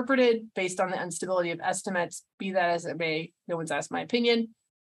overinterpreted based on the instability of estimates. Be that as it may, no one's asked my opinion.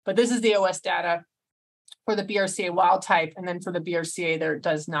 But this is the OS data for the BRCA wild type. And then for the BRCA, there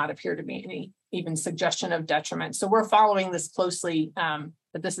does not appear to be any even suggestion of detriment. So we're following this closely,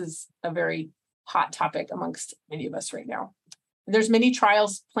 but this is a very hot topic amongst many of us right now. And there's many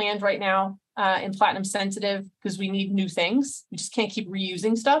trials planned right now in platinum sensitive because we need new things. We just can't keep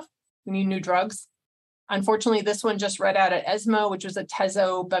reusing stuff. We need new drugs. Unfortunately, this one just read out at ESMO, which was a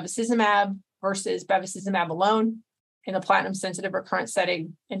Tezo bevacizumab versus bevacizumab alone in a platinum sensitive recurrent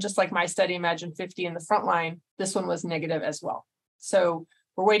setting. And just like my study, Imagine 50 in the front line, this one was negative as well. So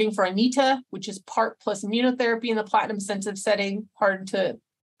we're waiting for ANITA, which is PARP plus immunotherapy in the platinum sensitive setting. Hard to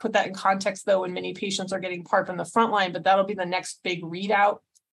put that in context, though, when many patients are getting PARP in the front line, but that'll be the next big readout.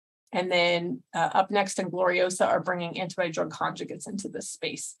 And then up next in Gloriosa are bringing antibody-drug conjugates into this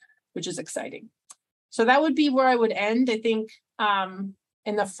space, which is exciting. So that would be where I would end. I think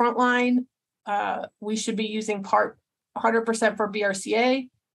in the front line, we should be using PARP 100% for BRCA.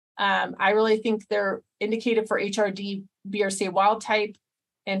 I really think they're indicated for HRD, BRCA wild type,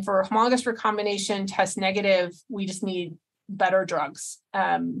 and for homologous recombination test negative, we just need better drugs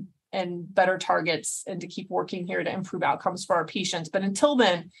and better targets, and to keep working here to improve outcomes for our patients. But until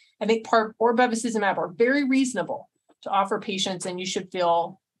then, I think PARP or bevacizumab are very reasonable to offer patients, and you should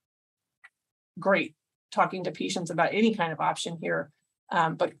feel great talking to patients about any kind of option here.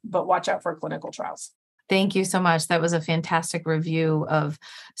 But watch out for clinical trials. Thank you so much. That was a fantastic review of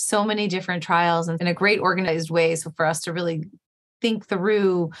so many different trials and in a great organized way. So for us to really think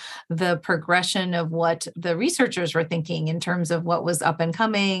through the progression of what the researchers were thinking in terms of what was up and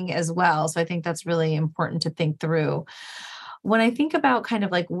coming as well. So I think that's really important to think through. When I think about kind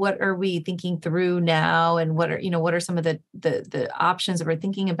of like, what are we thinking through now, and what are some of the options that we're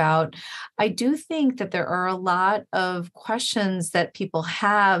thinking about? I do think that there are a lot of questions that people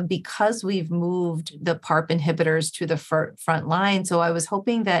have because we've moved the PARP inhibitors to the front line. So I was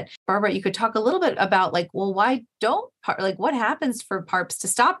hoping that, Barbara, you could talk a little bit about like, well, why don't like what happens for PARPs to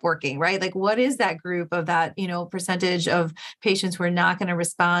stop working, right? Like what is that group of that, percentage of patients who are not going to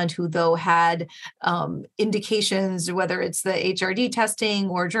respond, who though had indications, whether it's the HRD testing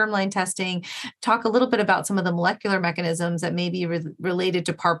or germline testing. Talk a little bit about some of the molecular mechanisms that may be related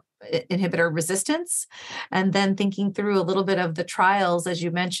to PARP inhibitor resistance, and then thinking through a little bit of the trials, as you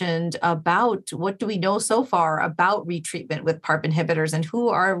mentioned, about what do we know so far about retreatment with PARP inhibitors, and who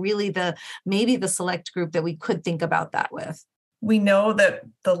are really maybe the select group that we could think about that with. We know that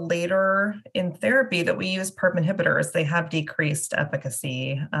the later in therapy that we use PARP inhibitors, they have decreased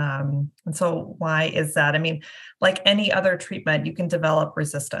efficacy. And so why is that? I mean, like any other treatment, you can develop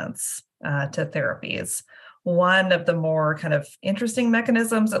resistance to therapies. One of the more kind of interesting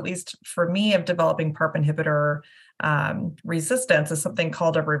mechanisms, at least for me, of developing PARP inhibitor resistance is something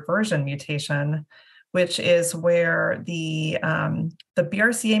called a reversion mutation, which is where the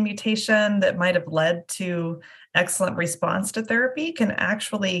BRCA mutation that might have led to excellent response to therapy can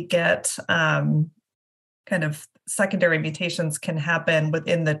actually get kind of secondary mutations can happen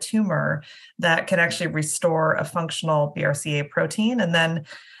within the tumor that can actually restore a functional BRCA protein. And then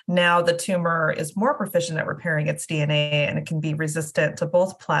now the tumor is more proficient at repairing its DNA, and it can be resistant to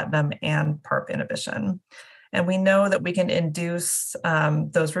both platinum and PARP inhibition. And we know that we can induce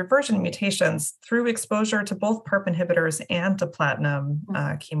those reversion mutations through exposure to both PARP inhibitors and to platinum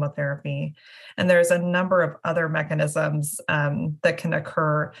chemotherapy. And there's a number of other mechanisms that can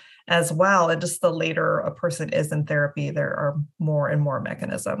occur as well. And just the later a person is in therapy, there are more and more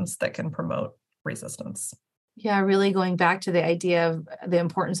mechanisms that can promote resistance. Yeah, really going back to the idea of the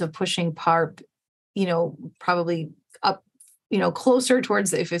importance of pushing PARP, probably up, closer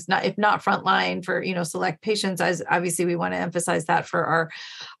towards, if not frontline for, select patients, as obviously we want to emphasize that for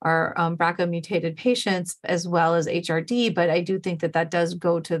our BRCA mutated patients as well as HRD. But I do think that does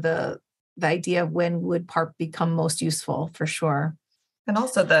go to the idea of when would PARP become most useful for sure. And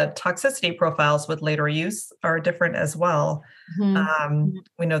also the toxicity profiles with later use are different as well. Mm-hmm.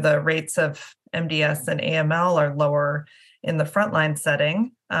 We know the rates of MDS and AML are lower in the frontline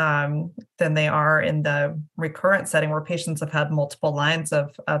setting than they are in the recurrent setting where patients have had multiple lines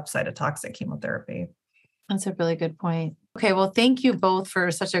of cytotoxic chemotherapy. That's a really good point. Okay, well, thank you both for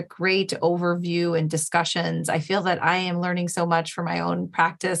such a great overview and discussions. I feel that I am learning so much for my own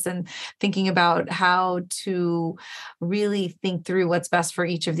practice and thinking about how to really think through what's best for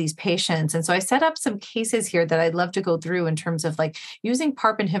each of these patients. And so I set up some cases here that I'd love to go through in terms of like using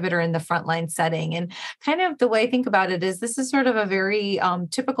PARP inhibitor in the frontline setting. And kind of the way I think about it is this is sort of a very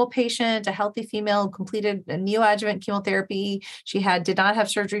typical patient, a healthy female, completed a neoadjuvant chemotherapy. She did not have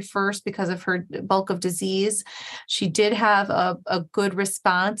surgery first because of her bulk of disease. She did have a good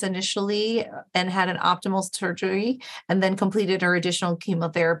response initially and had an optimal surgery, and then completed her additional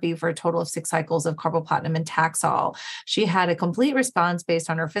chemotherapy for a total of 6 cycles of carboplatin and Taxol. She had a complete response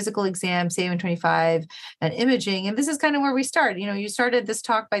based on her physical exam, CA-125, and imaging. And this is kind of where we start. You started this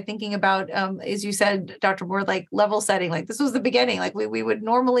talk by thinking about, as you said, Dr. Moore, like level setting. Like this was the beginning. Like we would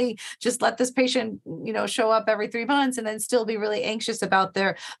normally just let this patient, show up every 3 months and then still be really anxious about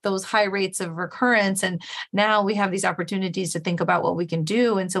those high rates of recurrence. And now we have these opportunities to think about what we can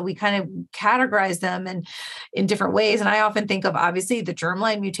do. And so we kind of categorize them in different ways. And I often think of obviously the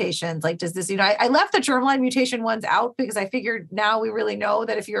germline mutations. Like, does this, I left the germline mutation ones out because I figured now we really know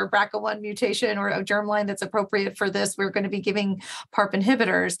that if you're a BRCA1 mutation or a germline that's appropriate for this, we're going to be giving PARP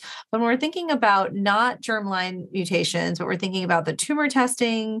inhibitors. When we're thinking about not germline mutations, but we're thinking about the tumor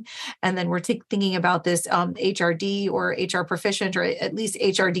testing, and then we're thinking about this HRD or HR proficient, or at least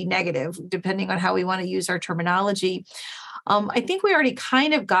HRD negative, depending on how we want to use our terminology. I think we already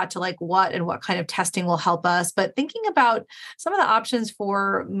kind of got to like what kind of testing will help us, but thinking about some of the options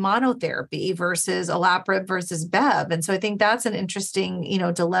for monotherapy versus olaparib versus Bev. And so I think that's an interesting,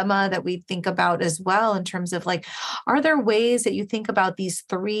 dilemma that we think about as well in terms of like, are there ways that you think about these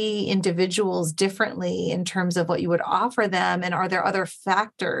three individuals differently in terms of what you would offer them? And are there other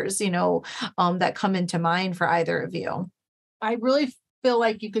factors, that come into mind for either of you? I really feel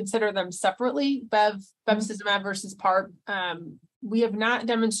like you consider them separately, bevacizumab versus PARP. We have not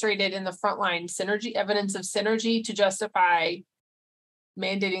demonstrated in the frontline evidence of synergy to justify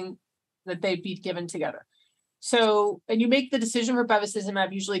mandating that they be given together. So, and you make the decision for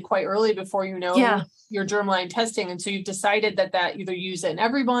bevacizumab usually quite early before your germline testing. And so you've decided that either use it in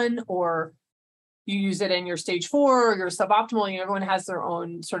everyone or you use it in your stage 4 or your suboptimal. Everyone has their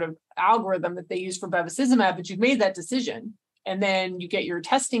own sort of algorithm that they use for bevacizumab, but you've made that decision. And then you get your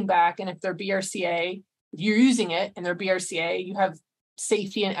testing back. And if they're BRCA, if you're using it and they're BRCA, you have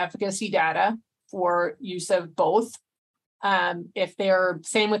safety and efficacy data for use of both. If they're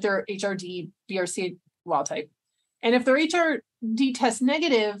same with their HRD, BRCA wild type. And if they're HRD test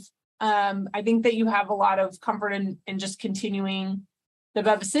negative, I think that you have a lot of comfort in just continuing the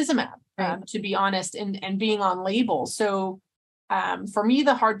bevacizumab, to be honest, and being on label. So for me,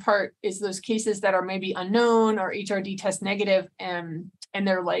 the hard part is those cases that are maybe unknown or HRD test negative and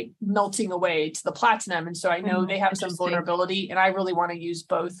they're like melting away to the platinum. And so I know they have some vulnerability and I really want to use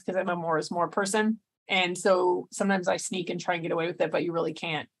both because I'm a more is more person. And so sometimes I sneak and try and get away with it, but you really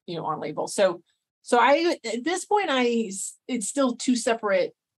can't, on label. So I, at this point, it's still two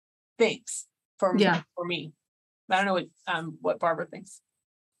separate things for me. I don't know what Barbara thinks.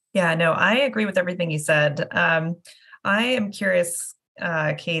 Yeah, no, I agree with everything you said. I am curious,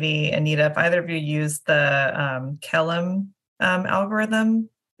 Katie, Anita, if either of you used the Kellam algorithm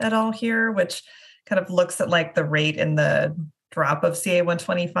at all here, which kind of looks at like the rate in the drop of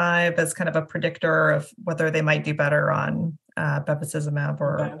CA-125 as kind of a predictor of whether they might do better on bevacizumab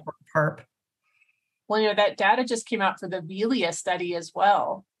or PARP. Well, that data just came out for the Velia study as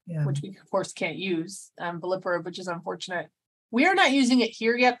well, which we of course can't use, veliparib, which is unfortunate. We are not using it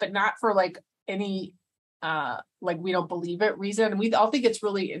here yet, but not for like any we don't believe it reason. We all think it's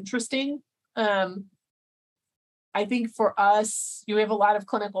really interesting. I think for us, we have a lot of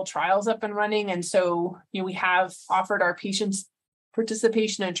clinical trials up and running. And so, we have offered our patients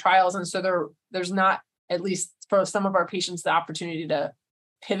participation in trials. And so there's not, at least for some of our patients, the opportunity to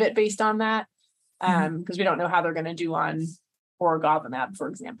pivot based on that. Because we don't know how they're going to do on oragavimab, for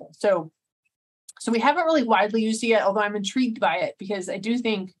example. So we haven't really widely used it yet, although I'm intrigued by it because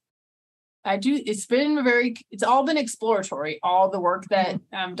it's all been exploratory, all the work that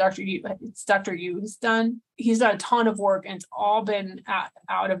Dr. Yu has done. He's done a ton of work and it's all been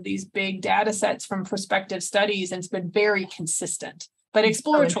out of these big data sets from prospective studies. And it's been very consistent, but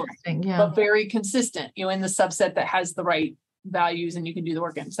exploratory, but very consistent, in the subset that has the right values and you can do the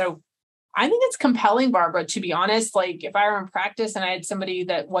work in. So I think it's compelling, Barbara, to be honest. Like if I were in practice and I had somebody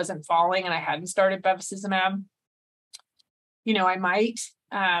that wasn't falling and I hadn't started bevacizumab, I might.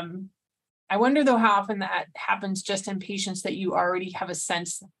 I wonder though how often that happens just in patients that you already have a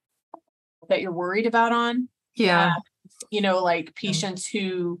sense that you're worried about on. Yeah. Like patients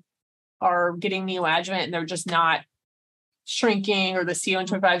who are getting neoadjuvant and they're just not shrinking or the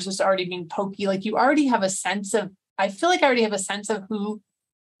CA-125 is just already being pokey. Like you already have a sense of, I feel like I already have a sense of who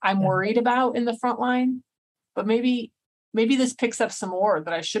I'm worried about in the front line, but maybe this picks up some more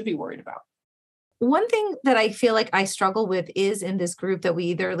that I should be worried about. One thing that I feel like I struggle with is in this group that we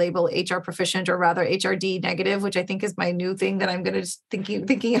either label HR proficient or rather HRD negative, which I think is my new thing that I'm going to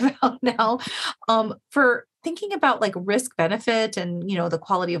thinking about now. For thinking about like risk benefit and, the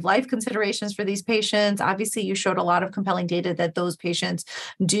quality of life considerations for these patients. Obviously, you showed a lot of compelling data that those patients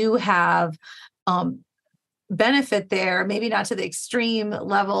do have benefit there, maybe not to the extreme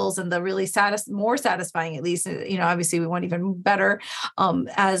levels and the really more satisfying, at least, obviously we want even better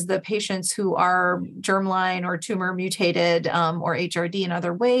as the patients who are germline or tumor mutated or HRD in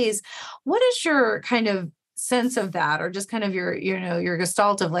other ways. What is your kind of sense of that, or just kind of your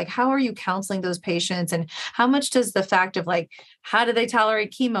gestalt of like, how are you counseling those patients, and how much does the fact of like, how do they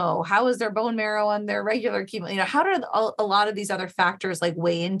tolerate chemo? How is their bone marrow on their regular chemo? How do a lot of these other factors like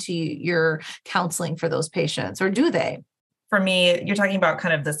weigh into your counseling for those patients, or do they? For me, you're talking about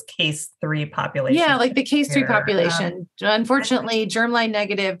kind of this case 3 population. Yeah, like the case 3 population. Unfortunately, germline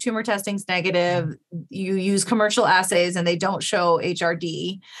negative, tumor testing's negative. You use commercial assays and they don't show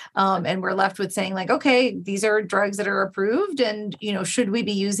HRD. And we're left with saying like, okay, these are drugs that are approved and, should we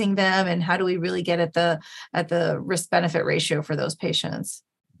be using them? And how do we really get at the risk benefit ratio for those patients?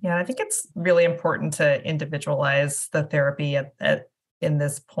 Yeah, I think it's really important to individualize the therapy in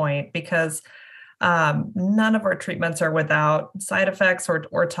this point because none of our treatments are without side effects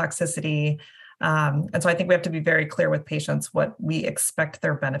or toxicity. And so I think we have to be very clear with patients what we expect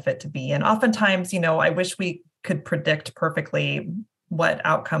their benefit to be. And oftentimes, I wish we could predict perfectly what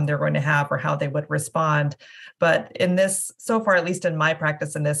outcome they're going to have or how they would respond. But in this, so far, at least in my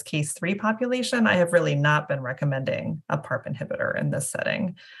practice in this case 3 population, I have really not been recommending a PARP inhibitor in this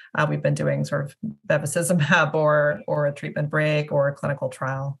setting. We've been doing sort of bevacizumab or a treatment break or a clinical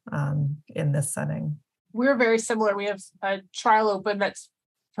trial in this setting. We're very similar. We have a trial open that's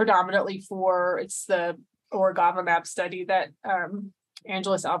predominantly it's the origavimab study that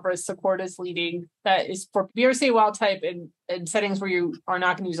Angeles Alvarez Support is leading, that is for BRCA wild type in settings where you are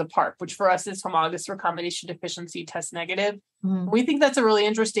not going to use a PARP, which for us is homologous recombination deficiency test negative. We think that's a really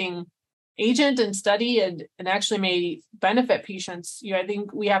interesting agent and study and actually may benefit patients. I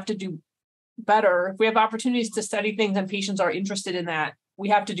think we have to do better. If we have opportunities to study things and patients are interested in that, we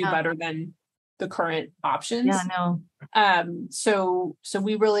have to do better than the current options. So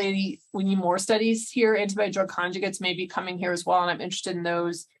we need more studies here. Antibody drug conjugates may be coming here as well, and I'm interested in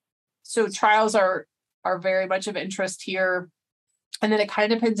those. So trials are very much of interest here. And then it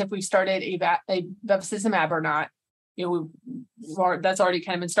kind of depends if we started a bevacizumab or not. That's already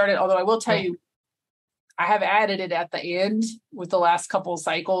kind of been started. Although I will tell you, I have added it at the end with the last couple of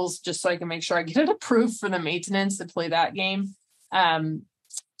cycles, just so I can make sure I get it approved for the maintenance to play that game.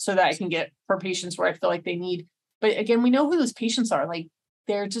 So that I can get for patients where I feel like they need. But again, we know who those patients are. Like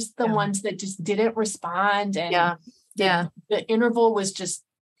they're just the ones that just didn't respond. And the interval was just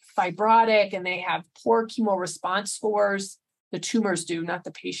fibrotic and they have poor chemo response scores. The tumors do, not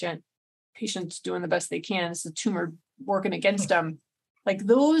the patient. Patient's doing the best they can. It's the tumor working against them. Like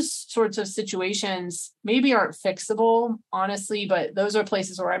those sorts of situations maybe aren't fixable, honestly, but those are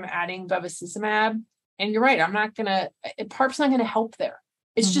places where I'm adding bevacizumab. And you're right, PARP's not going to help there.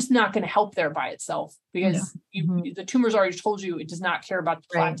 It's just not going to help there by itself because the tumor's already told you it does not care about the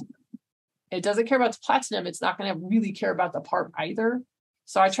platinum. It doesn't care about the platinum. It's not going to really care about the PARP either.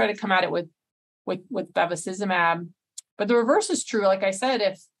 So I try to come at it with bevacizumab. But the reverse is true. Like I said,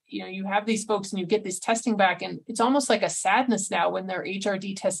 if you have these folks and you get this testing back, and it's almost like a sadness now when they're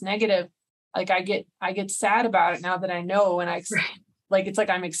HRD test negative. Like I get sad about it now that I know, and it's like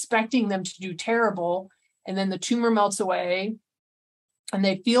I'm expecting them to do terrible, and then the tumor melts away. And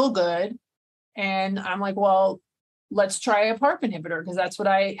they feel good. And I'm like, well, let's try a PARP inhibitor because that's what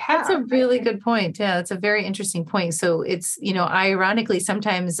I have. That's a really good point. Yeah, that's a very interesting point. So it's, ironically,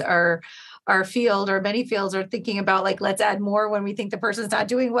 sometimes our field or many fields are thinking about like, let's add more when we think the person's not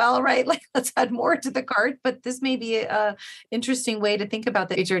doing well, right? Like let's add more to the cart. But this may be a interesting way to think about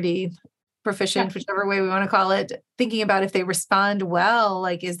the HRD proficient, whichever way we want to call it, thinking about if they respond well,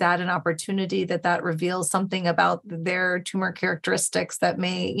 like, is that an opportunity that reveals something about their tumor characteristics that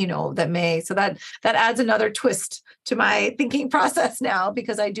may, so that adds another twist to my thinking process now,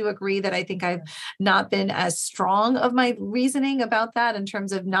 because I do agree that I think I've not been as strong of my reasoning about that in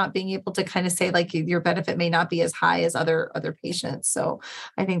terms of not being able to kind of say like your benefit may not be as high as other patients. So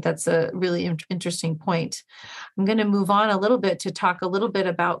I think that's a really interesting point. I'm going to move on a little bit to talk a little bit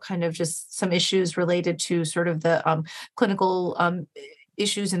about kind of just some issues related to sort of the clinical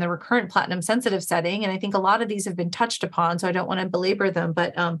issues in the recurrent platinum sensitive setting. And I think a lot of these have been touched upon, so I don't want to belabor them.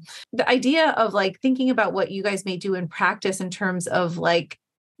 But the idea of like thinking about what you guys may do in practice in terms of like,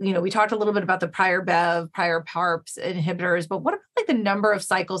 we talked a little bit about the prior BEV, prior PARPs inhibitors, but what about like the number of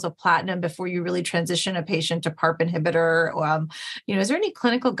cycles of platinum before you really transition a patient to PARP inhibitor? Is there any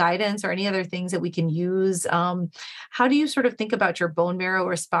clinical guidance or any other things that we can use? How do you sort of think about your bone marrow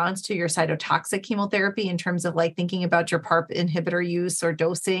response to your cytotoxic chemotherapy in terms of like thinking about your PARP inhibitor use or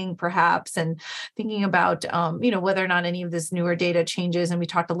dosing perhaps, and thinking about, whether or not any of this newer data changes. And we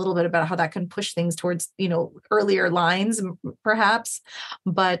talked a little bit about how that can push things towards, earlier lines perhaps,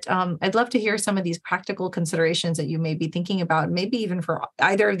 but I'd love to hear some of these practical considerations that you may be thinking about. Maybe even for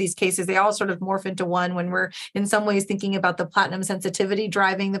either of these cases, they all sort of morph into one when we're in some ways thinking about the platinum sensitivity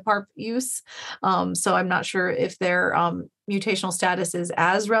driving the PARP use. So I'm not sure if their mutational status is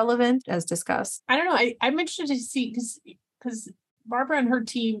as relevant as discussed. I don't know. I'm interested to see because Barbara and her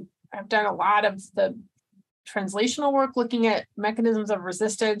team have done a lot of the translational work looking at mechanisms of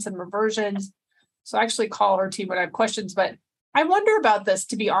resistance and reversions. So I actually call her team when I have questions, but I wonder about this,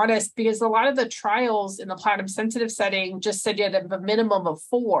 to be honest, because a lot of the trials in the platinum sensitive setting just said you had to have a minimum of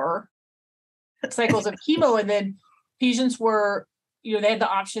 4 cycles of chemo. And then patients were, they had the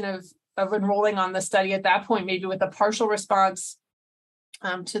option of enrolling on the study at that point, maybe with a partial response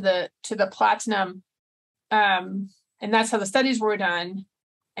to the platinum. And that's how the studies were done.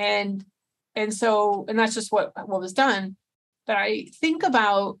 And so that's just what was done. But I think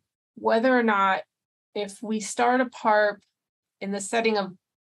about whether or not, if we start a PARP in the setting of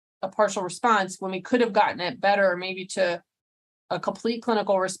a partial response, when we could have gotten it better, maybe to a complete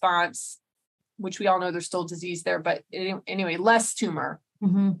clinical response, which we all know there's still disease there, but anyway, less tumor,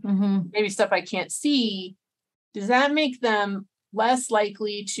 maybe stuff I can't see, does that make them less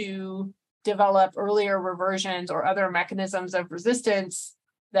likely to develop earlier reversions or other mechanisms of resistance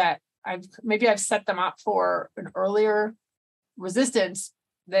that I've set them up for an earlier resistance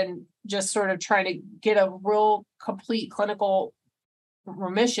than just sort of trying to get a real complete clinical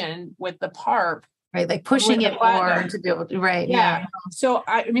remission with the PARP? Right, like pushing it more to be able to, right. Yeah. So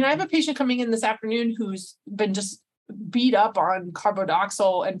I have a patient coming in this afternoon who's been just beat up on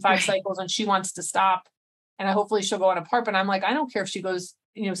carbodoxil and 5 cycles, and she wants to stop. And hopefully she'll go on a PARP. And I'm like, I don't care if she goes,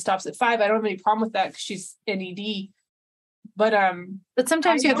 stops at 5. I don't have any problem with that because she's in ED. But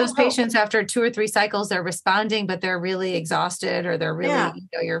sometimes you have those patients after 2 or 3 cycles, they're responding, but they're really exhausted, or they're really,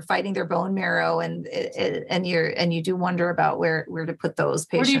 you're fighting their bone marrow, and you do wonder about where to put those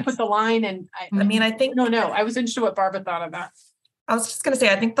patients. Where do you put the line? And I think, no, I was interested what Barbara thought of that. I was just going to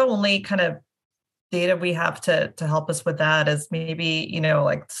say, I think the only kind of data we have to help us with that is maybe,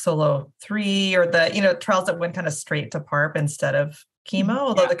 like Solo 3 or the, trials that went kind of straight to PARP instead of chemo,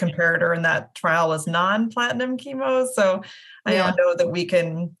 although the comparator in that trial was non-platinum chemo. So I don't know that we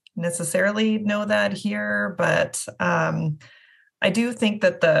can necessarily know that here, but I do think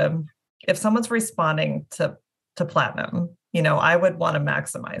that if someone's responding to platinum, I would want to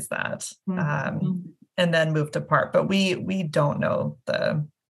maximize that and then move to PARP. But we don't know the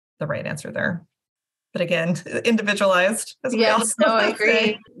right answer there. But again, individualized. Yes, no, I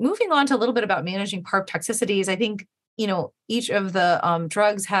agree. Moving on to a little bit about managing PARP toxicities, I think, each of the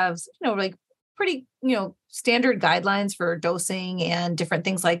drugs have, like pretty, standard guidelines for dosing and different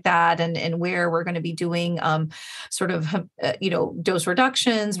things like that, and where we're going to be doing dose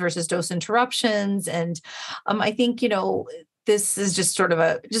reductions versus dose interruptions. And I think, this is just sort of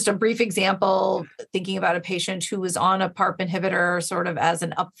a brief example, thinking about a patient who was on a PARP inhibitor sort of as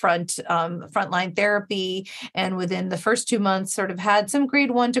an upfront frontline therapy, and within the first 2 months sort of had some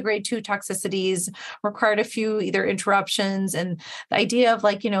grade 1 to grade 2 toxicities, required a few either interruptions. And the idea of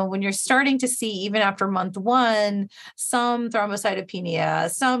when you're starting to see, even after month 1, some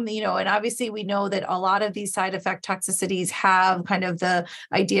thrombocytopenia, some, and obviously we know that a lot of these side effect toxicities have kind of the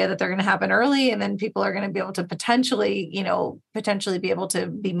idea that they're going to happen early, and then people are going to be able to potentially be able to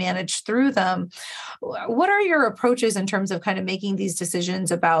be managed through them. What are your approaches in terms of kind of making these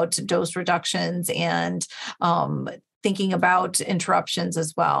decisions about dose reductions and thinking about interruptions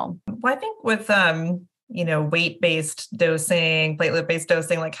as well? Well, I think with, weight-based dosing, platelet-based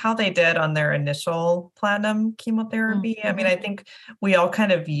dosing, like how they did on their initial platinum chemotherapy. I mean, I think we all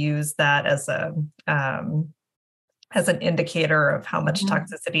kind of use that as an indicator of how much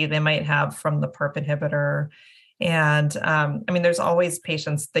toxicity they might have from the PARP inhibitor. And there's always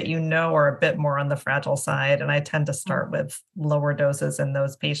patients that are a bit more on the fragile side. And I tend to start with lower doses in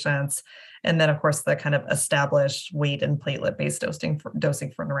those patients. And then, of course, the kind of established weight and platelet-based dosing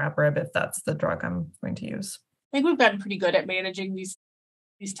for niraparib, if that's the drug I'm going to use. I think we've gotten pretty good at managing these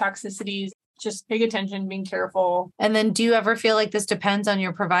toxicities. Just paying attention, being careful. And then do you ever feel like this depends on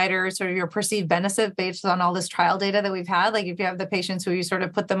your providers or your perceived benefit based on all this trial data that we've had? Like if you have the patients who you sort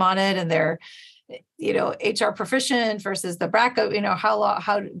of put them on it and they're HR proficient versus the BRCA,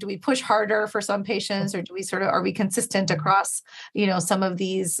 how do we push harder for some patients, or do we are we consistent across, some of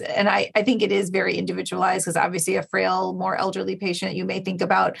these? And I think it is very individualized, because obviously a frail, more elderly patient, you may think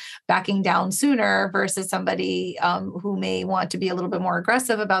about backing down sooner versus somebody who may want to be a little bit more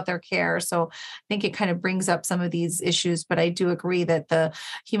aggressive about their care. So I think it kind of brings up some of these issues, but I do agree that the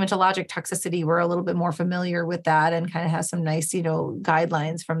hematologic toxicity, we're a little bit more familiar with that, and kind of has some nice,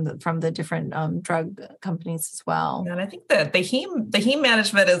 guidelines from the different drug companies as well. And I think that the heme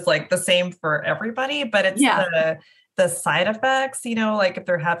management is like the same for everybody, but it's the side effects, like if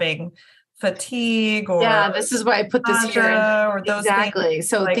they're having fatigue or this is why I put this here. Or those exactly. Things,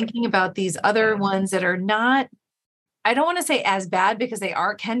 so thinking about these other ones that are not, I don't want to say as bad, because they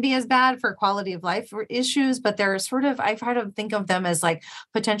can be as bad for quality of life issues, but they're I try to think of them as like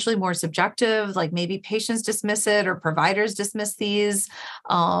potentially more subjective, like maybe patients dismiss it or providers dismiss these.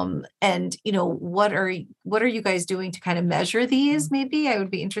 And, what are you guys doing to kind of measure these? Maybe I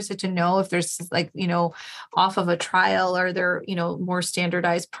would be interested to know if there's off of a trial, are there, more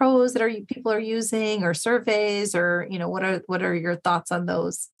standardized pros that people are using, or surveys, or, what are your thoughts on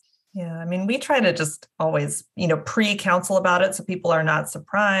those? Yeah, we try to just always, pre-counsel about it so people are not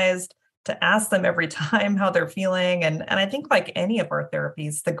surprised. to ask them every time how they're feeling. And I think like any of our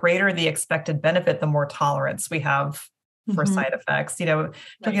therapies, the greater the expected benefit, the more tolerance we have for side effects.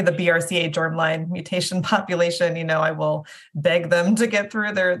 Looking at the BRCA germline mutation population, I will beg them to get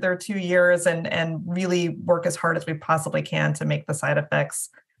through their 2 years and really work as hard as we possibly can to make the side effects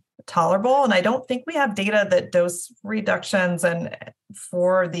tolerable. And I don't think we have data that dose reductions and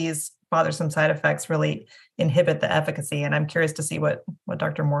for these bothersome side effects really inhibit the efficacy. And I'm curious to see what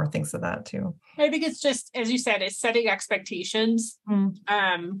Dr. Moore thinks of that too. I think it's just, as you said, it's setting expectations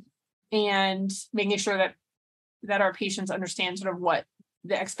and making sure that our patients understand sort of what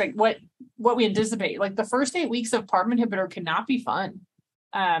we anticipate. Like the first 8 weeks of PARP inhibitor cannot be fun.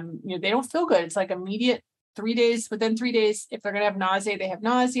 They don't feel good. It's like immediate 3 days, within 3 days, if they're going to have nausea, they have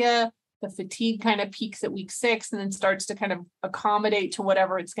nausea. The fatigue kind of peaks at week 6 and then starts to kind of accommodate to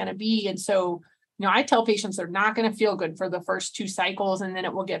whatever it's going to be. And so, I tell patients they're not going to feel good for the first 2 cycles and then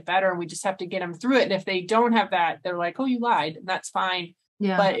it will get better. And we just have to get them through it. And if they don't have that, they're like, oh, you lied. And that's fine.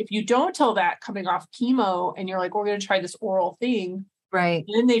 Yeah. But if you don't tell that coming off chemo and you're like, we're going to try this oral thing. Right.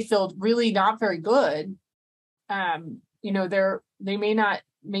 And then they feel really not very good. They may not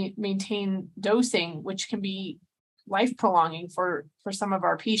maintain dosing, which can be life prolonging for some of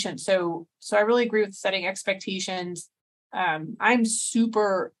our patients. So I really agree with setting expectations. I'm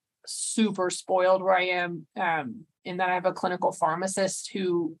super, super spoiled where I am in that I have a clinical pharmacist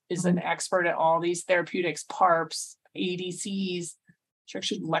who is an expert at all these therapeutics, PARPs, ADCs. She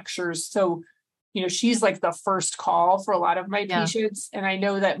actually lectures. So, she's like the first call for a lot of my patients. And I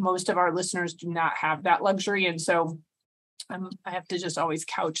know that most of our listeners do not have that luxury. And so I have to just always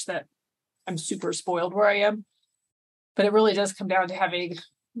couch that I'm super spoiled where I am. But it really does come down to having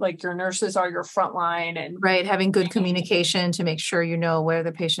like your nurses are your front line and having good communication to make sure where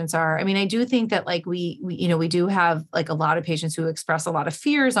the patients are. I mean, I do think that like we do have like a lot of patients who express a lot of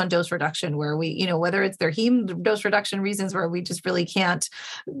fears on dose reduction where we, whether it's their heme dose reduction reasons where we just really can't,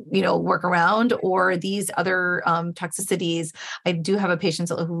 work around or these other toxicities. I do have a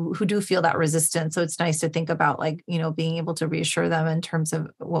patients who do feel that resistance. So it's nice to think about like, being able to reassure them in terms of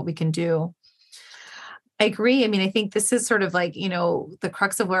what we can do. I agree. I mean, I think this is sort of like, the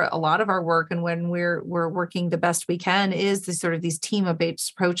crux of where a lot of our work and when we're working the best we can is this sort of these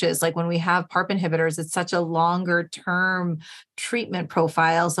team-based approaches. Like when we have PARP inhibitors, it's such a longer term treatment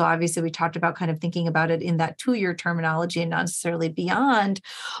profile. So obviously we talked about kind of thinking about it in that 2-year terminology and not necessarily beyond,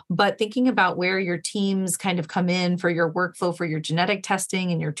 but thinking about where your teams kind of come in for your workflow, for your genetic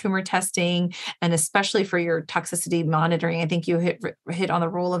testing and your tumor testing, and especially for your toxicity monitoring. I think you hit on the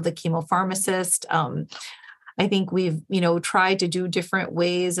role of the chemopharmacist. I think we've, tried to do different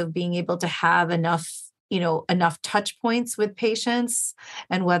ways of being able to have enough touch points with patients,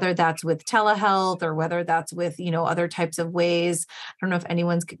 and whether that's with telehealth or whether that's with, other types of ways. I don't know if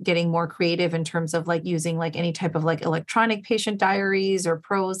anyone's getting more creative in terms of like using like any type of like electronic patient diaries or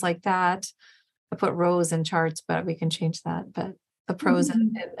pros like that. I put rows in charts, but we can change that, but the pros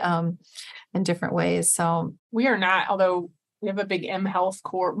in different ways. So we are not, although we have a big mHealth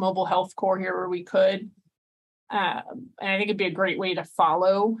core, mobile health core here where we could, and I think it'd be a great way to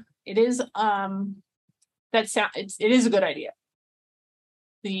follow. It is, it is a good idea.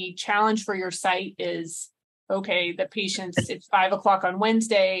 The challenge for your site is, okay, the patient's, it's 5:00 on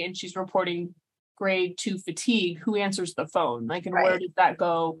Wednesday and she's reporting grade 2 fatigue. Who answers the phone? Like, and where did that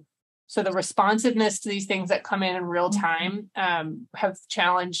go? So the responsiveness to these things that come in real time have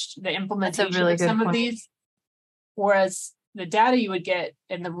challenged the implementation of some of these. Whereas the data you would get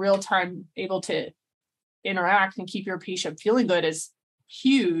in the real time able to interact and keep your patient feeling good is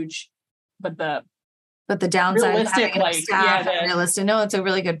huge, but the downside of having enough staff and realistic. No, it's a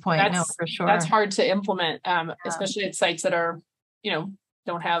really good point. No, for sure. That's hard to implement, especially at sites that are,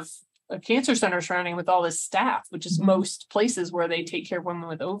 don't have a cancer center surrounding with all this staff, which is most places where they take care of women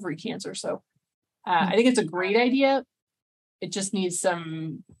with ovary cancer. So I think it's a great idea. It just needs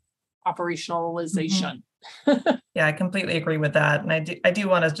some operationalization. Yeah, I completely agree with that. And I do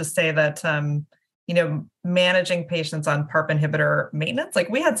want to just say that, managing patients on PARP inhibitor maintenance, like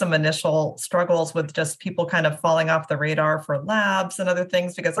we had some initial struggles with just people kind of falling off the radar for labs and other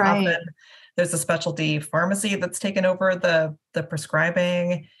things, because often there's a specialty pharmacy that's taken over the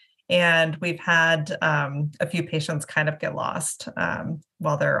prescribing. And we've had a few patients kind of get lost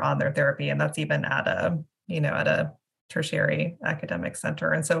while they're on their therapy. And that's even at a tertiary academic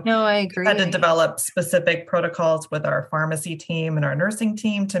center. And so no, I agree. we had to develop specific protocols with our pharmacy team and our nursing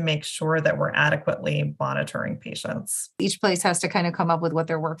team to make sure that we're adequately monitoring patients. Each place has to kind of come up with what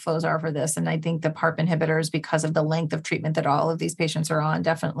their workflows are for this. And I think the PARP inhibitors, because of the length of treatment that all of these patients are on,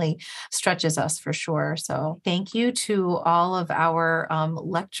 definitely stretches us for sure. So thank you to all of our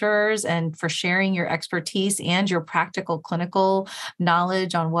lecturers and for sharing your expertise and your practical clinical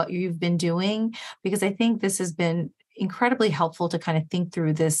knowledge on what you've been doing, because I think this has been incredibly helpful to kind of think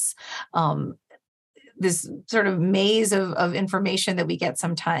through this this sort of maze of information that we get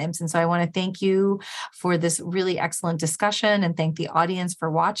sometimes. And so I want to thank you for this really excellent discussion and thank the audience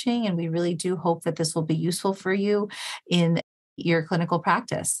for watching. And we really do hope that this will be useful for you in your clinical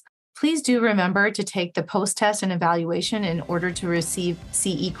practice. Please do remember to take the post-test and evaluation in order to receive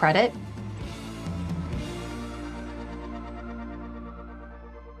CE credit.